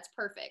that. It's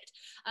perfect.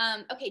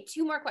 Okay,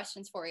 2 more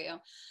questions for you.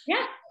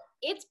 Yeah.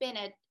 It's been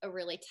a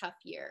really tough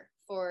year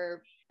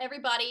for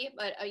everybody,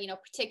 but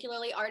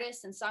particularly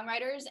artists and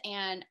songwriters.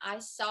 And I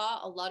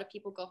saw a lot of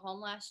people go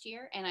home last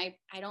year, and I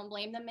don't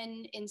blame them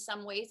in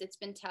some ways. It's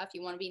been tough.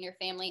 You want to be in your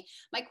family.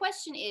 My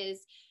question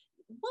is,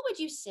 what would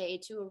you say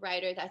to a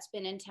writer that's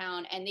been in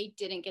town and they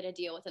didn't get a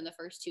deal within the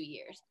first 2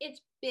 years? It's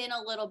been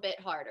a little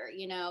bit harder.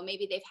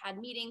 Maybe they've had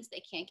meetings,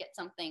 they can't get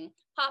something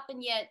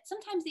popping yet.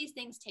 Sometimes these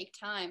things take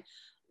time.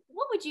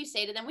 What would you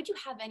say to them? Would you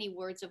have any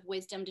words of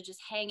wisdom to just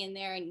hang in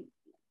there and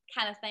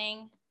kind of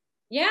thing?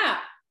 Yeah.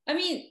 I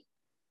mean,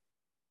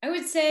 I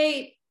would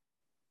say,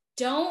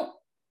 don't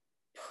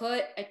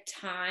put a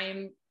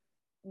time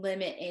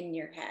limit in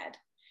your head.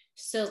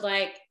 So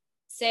like,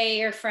 say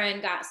your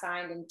friend got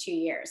signed in 2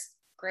 years.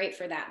 Great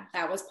for them.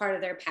 That was part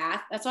of their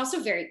path. That's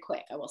also very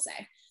quick, I will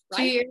say. Right?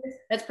 2 years,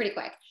 that's pretty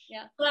quick.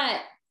 Yeah.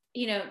 But,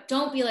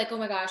 don't be like, oh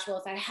my gosh, well,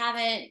 if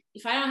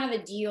I don't have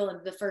a deal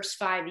in the first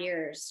 5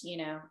 years,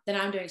 then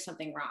I'm doing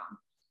something wrong.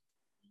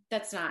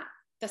 That's not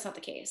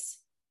the case.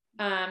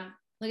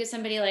 Look at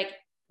somebody like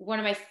one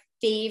of my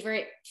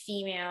favorite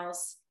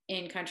females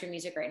in country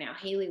music right now,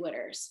 Hailey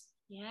Whitters.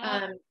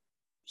 Yeah.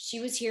 She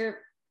was here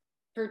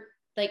for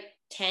like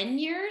 10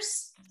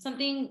 years,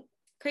 something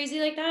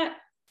crazy like that.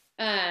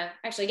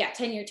 Actually,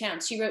 10-Year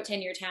Town. She wrote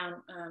 10-Year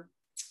Town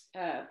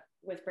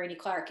with Brady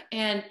Clark.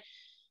 And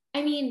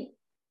I mean,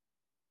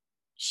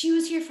 she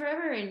was here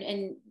forever.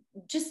 And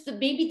just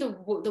maybe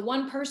the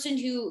one person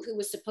who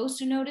was supposed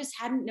to notice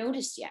hadn't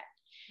noticed yet.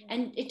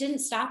 And it didn't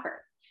stop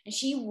her. And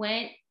she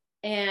went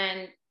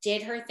and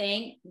did her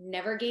thing,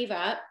 never gave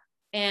up.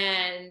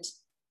 And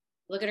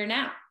look at her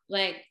now.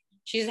 Like,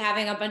 she's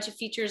having a bunch of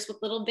features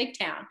with Little Big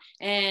Town,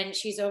 and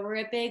she's over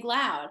at Big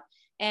Loud,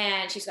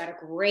 and she's got a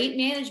great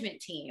management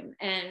team.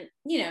 And,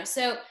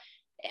 so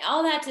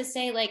all that to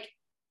say, like,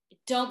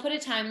 don't put a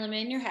time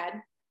limit in your head,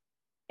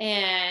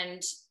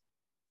 and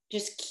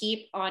just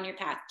keep on your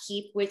path.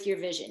 Keep with your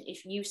vision.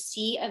 If you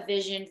see a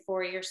vision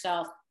for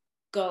yourself,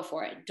 go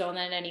for it. Don't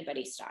let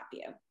anybody stop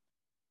you,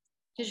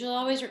 because you'll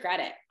always regret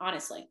it.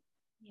 Honestly.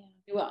 Yeah.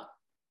 You will.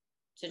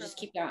 So just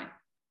keep going.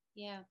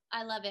 Yeah.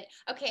 I love it.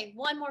 Okay.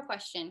 One more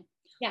question.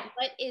 Yeah.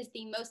 What is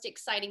the most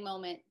exciting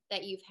moment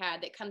that you've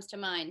had that comes to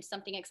mind?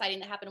 Something exciting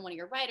that happened to one of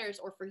your writers,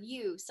 or for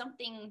you,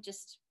 something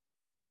just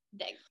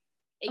that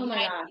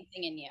ignited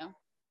something in you?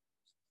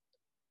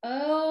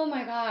 Oh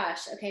my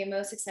gosh. Okay.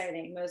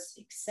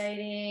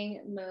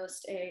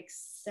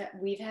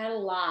 We've had a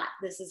lot.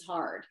 This is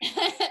hard.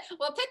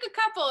 Well, pick a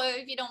couple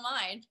if you don't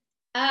mind.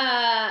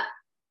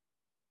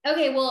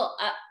 Okay. Well,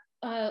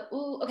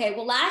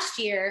 well, last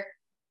year,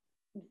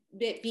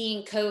 it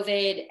being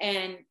COVID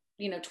and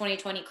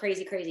 2020,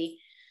 crazy.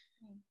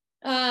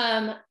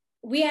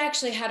 We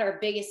actually had our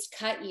biggest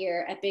cut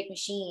year at Big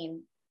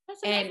Machine.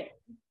 That's amazing.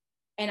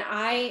 And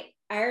I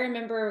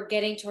remember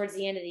getting towards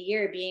the end of the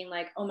year being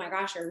like, oh my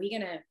gosh, are we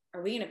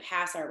gonna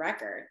pass our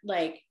record?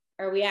 Like,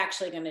 are we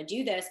actually gonna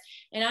do this?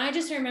 And I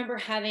just remember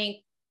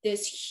having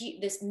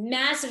this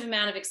massive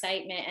amount of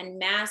excitement and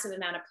massive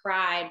amount of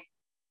pride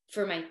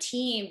for my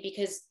team,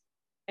 because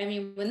I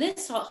mean, when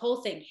this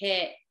whole thing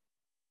hit,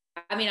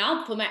 I mean,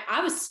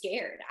 I was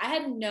scared. I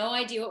had no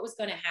idea what was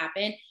going to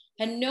happen.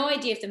 Had no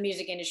idea if the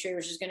music industry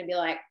was just going to be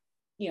like,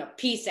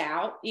 peace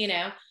out,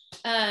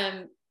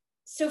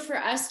 So for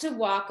us to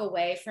walk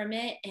away from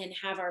it and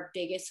have our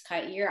biggest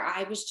cut year,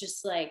 I was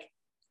just like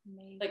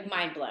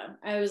mind blown.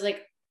 I was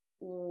like,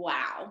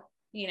 wow,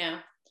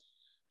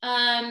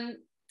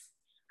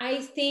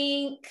 I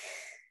think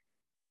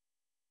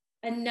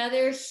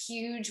another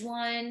huge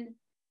one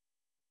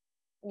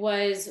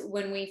was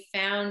when we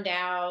found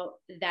out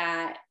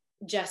that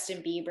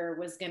Justin Bieber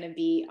was going to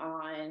be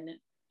on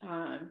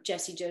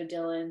Jessie Jo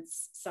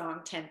Dillon's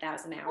song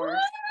 10,000 Hours.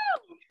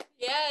 Woo!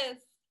 Yes.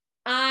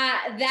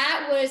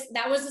 That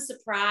was a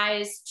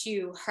surprise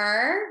to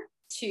her,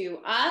 to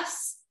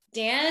us.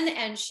 Dan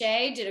and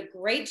Shay did a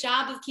great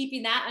job of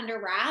keeping that under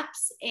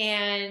wraps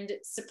and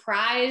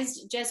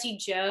surprised Jessie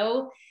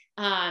Jo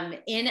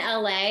in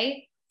LA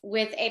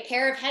with a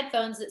pair of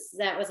headphones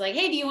that was like,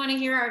 hey, do you want to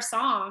hear our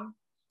song?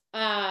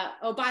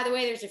 Oh, by the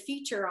way, there's a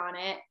feature on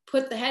it.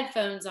 Put the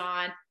headphones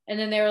on. And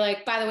then they were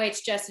like, by the way,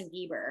 it's Justin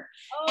Bieber.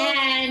 Oh,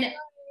 and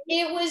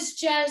it was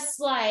just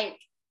like,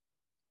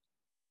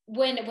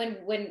 when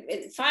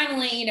it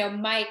finally,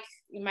 Mike,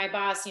 my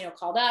boss,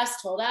 called us,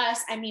 told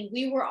us, I mean,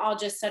 we were all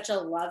just such a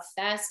love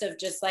fest of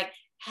just like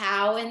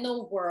how in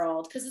the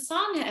world, because the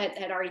song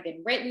had already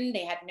been written.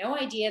 They had no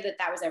idea that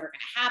that was ever going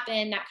to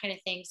happen, that kind of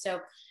thing. So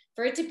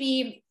for it to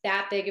be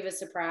that big of a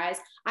surprise,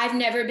 I've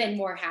never been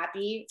more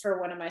happy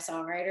for one of my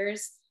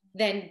songwriters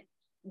than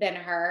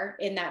her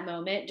in that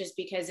moment, just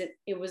because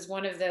it was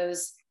one of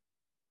those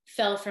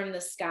fell from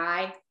the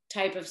sky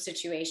type of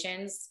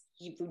situations.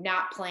 You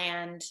not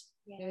planned,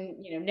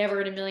 you know,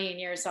 never in a million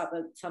years thought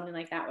that something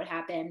like that would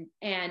happen.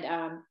 And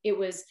it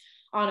was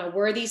on a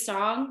worthy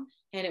song,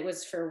 and it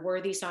was for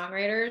worthy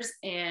songwriters.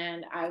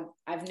 And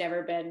I've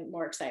never been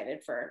more excited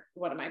for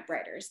one of my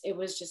writers. It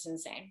was just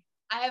insane.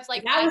 I have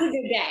like, that was a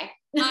good day.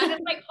 I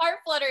have like heart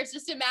flutters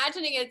just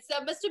imagining it. So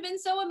it must have been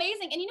so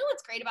amazing. And you know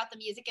what's great about the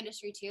music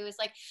industry too is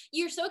like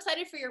you're so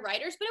excited for your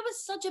writers, but it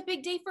was such a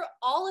big day for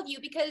all of you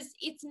because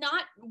it's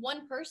not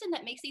one person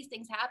that makes these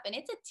things happen.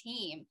 It's a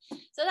team.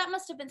 So that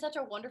must have been such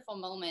a wonderful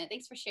moment.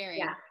 Thanks for sharing.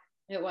 Yeah,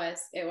 it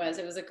was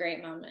a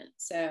great moment.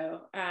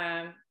 So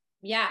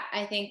yeah,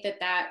 I think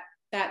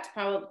that's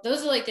probably,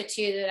 those are like the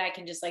two that I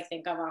can just like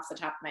think of off the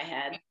top of my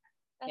head.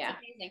 That's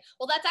amazing.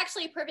 Well, that's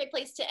actually a perfect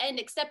place to end,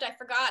 except I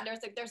forgot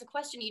there's a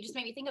question you just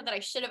made me think of that I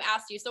should have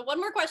asked you. So one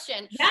more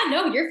question. Yeah,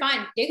 no, you're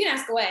fine. You can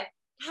ask away.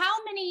 How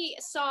many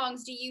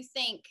songs do you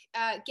think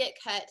get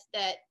cut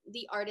that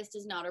the artist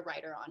is not a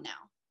writer on now?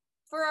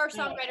 For our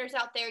songwriters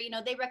out there, you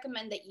know, they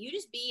recommend that you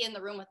just be in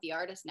the room with the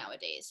artist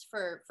nowadays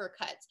for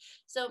cuts.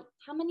 So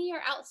how many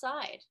are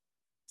outside?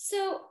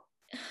 So,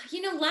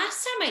 you know,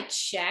 last time I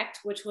checked,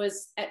 which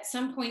was at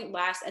some point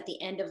at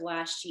the end of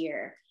last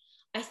year,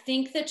 I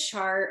think the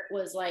chart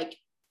was like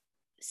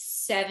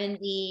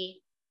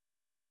 70,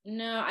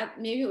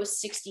 maybe it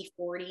was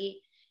 60-40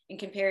 in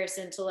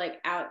comparison to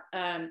like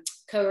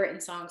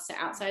co-written songs to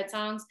outside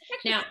songs.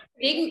 Now,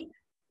 Big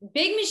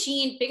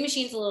Machine's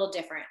a little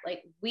different.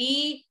 Like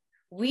we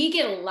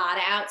get a lot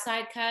of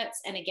outside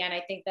cuts. And again,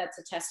 I think that's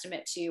a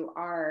testament to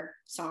our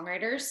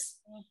songwriters.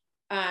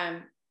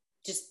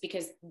 Just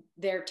because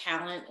their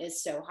talent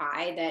is so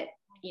high that,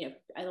 you know,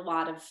 a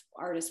lot of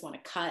artists want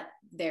to cut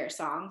their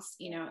songs,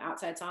 you know,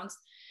 outside songs.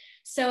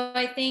 So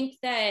I think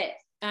that,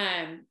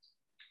 I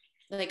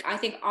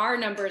think our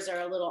numbers are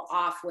a little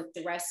off with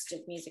the rest of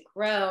Music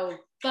Row,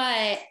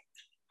 but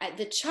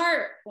the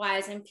chart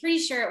wise, I'm pretty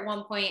sure at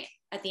one point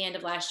at the end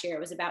of last year, it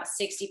was about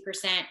 60%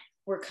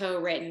 were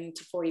co-written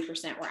to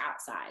 40% were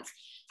outsides.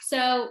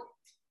 So,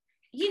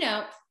 you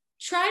know,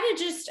 try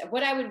to just,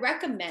 what I would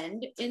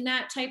recommend in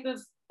that type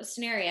of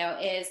scenario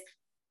is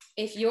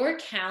if your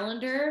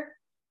calendar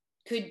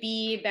could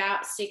be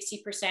about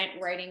 60%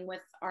 writing with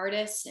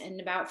artists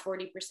and about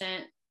 40%,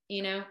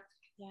 you know,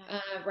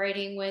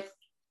 writing with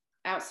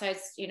outside,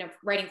 you know,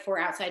 writing for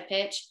outside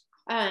pitch,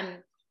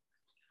 then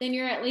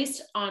you're at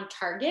least on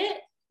target,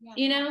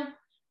 you know.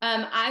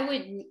 I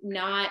would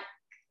not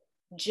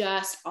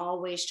just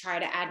always try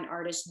to add an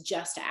artist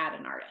just to add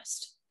an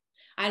artist.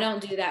 I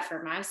don't do that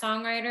for my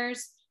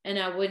songwriters, and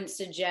I wouldn't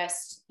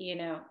suggest, you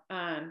know,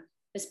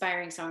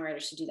 aspiring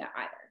songwriters to do that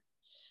either,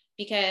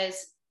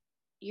 because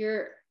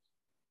you're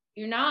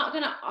not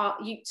gonna,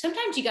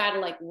 sometimes you gotta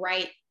like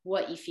write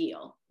what you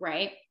feel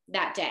right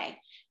that day.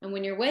 And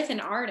when you're with an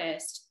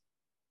artist,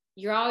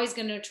 you're always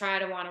gonna try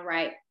to want to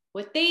write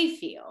what they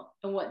feel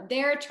and what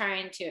they're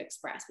trying to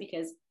express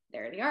because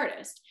they're the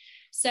artist.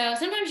 So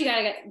sometimes you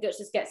gotta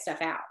just get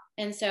stuff out.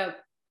 And so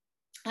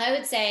I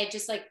would say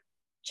just like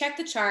check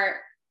the chart.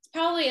 It's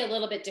probably a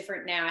little bit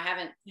different now. I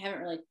haven't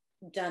really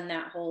done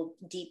that whole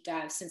deep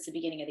dive since the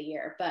beginning of the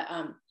year, but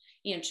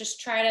you know,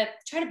 just try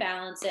to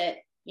balance it,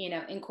 you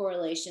know, in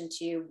correlation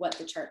to what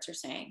the charts are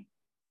saying.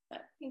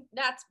 But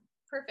that's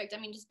perfect. I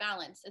mean, just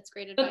balance. It's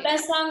great advice. But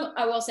best song,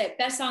 I will say,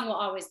 best song will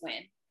always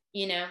win,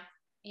 you know.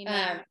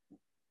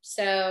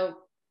 So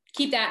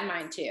keep that in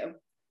mind too.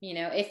 You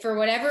know, if for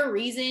whatever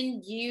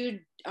reason you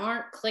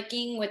aren't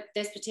clicking with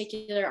this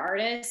particular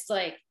artist,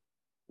 like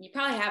you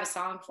probably have a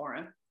song for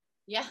him.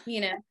 Yeah.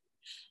 You know.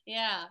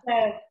 Yeah.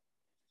 So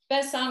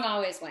best song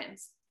always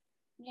wins.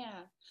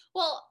 Yeah.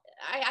 Well,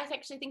 I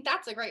actually think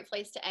that's a great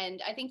place to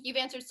end. I think you've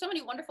answered so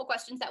many wonderful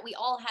questions that we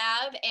all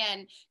have,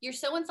 and you're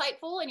so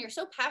insightful and you're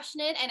so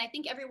passionate. And I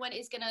think everyone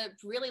is going to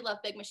really love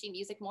Big Machine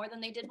Music more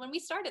than they did when we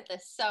started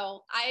this.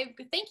 So I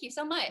thank you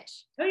so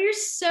much. Oh, you're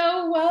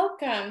so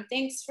welcome.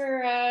 Thanks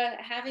for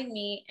having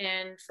me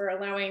and for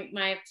allowing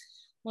my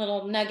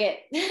little nugget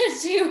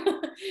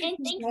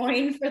to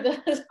join for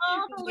the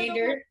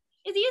remainder.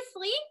 Is he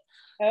asleep?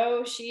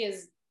 Oh, she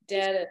is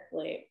dead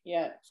asleep.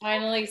 Yeah,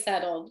 finally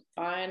settled.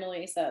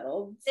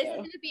 So. This is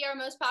going to be our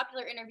most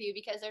popular interview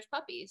because there's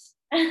puppies.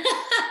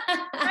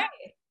 Right.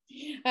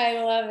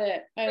 I love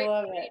it. I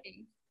love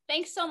it.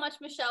 Thanks so much,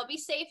 Michelle. Be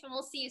safe, and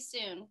we'll see you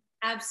soon.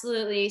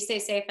 Absolutely. Stay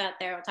safe out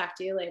there. I'll talk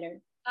to you later.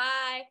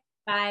 Bye.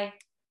 Bye.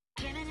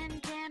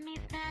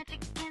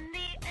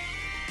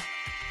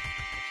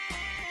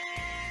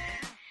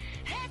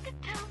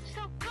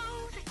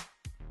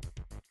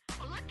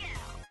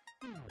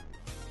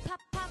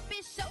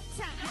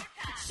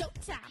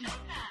 Showtime.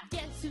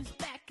 Guess who's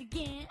back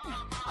again?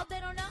 Oh, they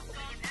don't know.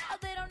 Oh,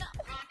 they don't know.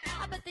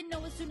 I bet they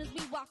know as soon as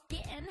we walk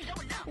in.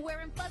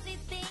 Wearing fuzzy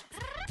things,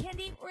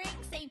 candy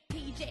rings, ain't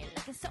PJ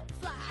like a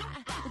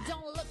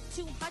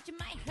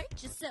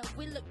ourselves,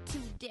 we look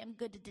too damn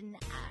good to deny.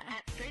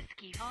 At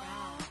Frisky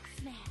Frogs.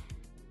 Snap.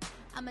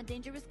 I'm a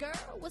dangerous girl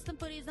with some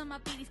footies on my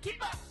beaties.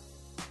 Keep up!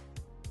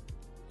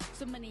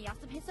 So many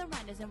awesome hits and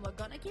riders, and we're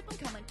gonna keep them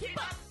coming. Keep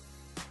up!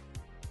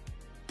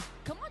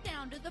 Come on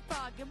down to the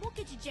frog, and we'll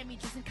get you jammy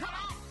juice and come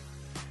on!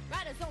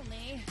 Riders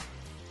only.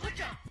 Put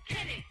your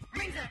candy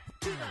rings up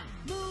to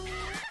the moon.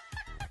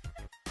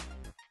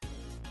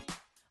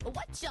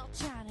 What y'all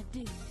trying to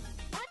do?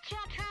 What y'all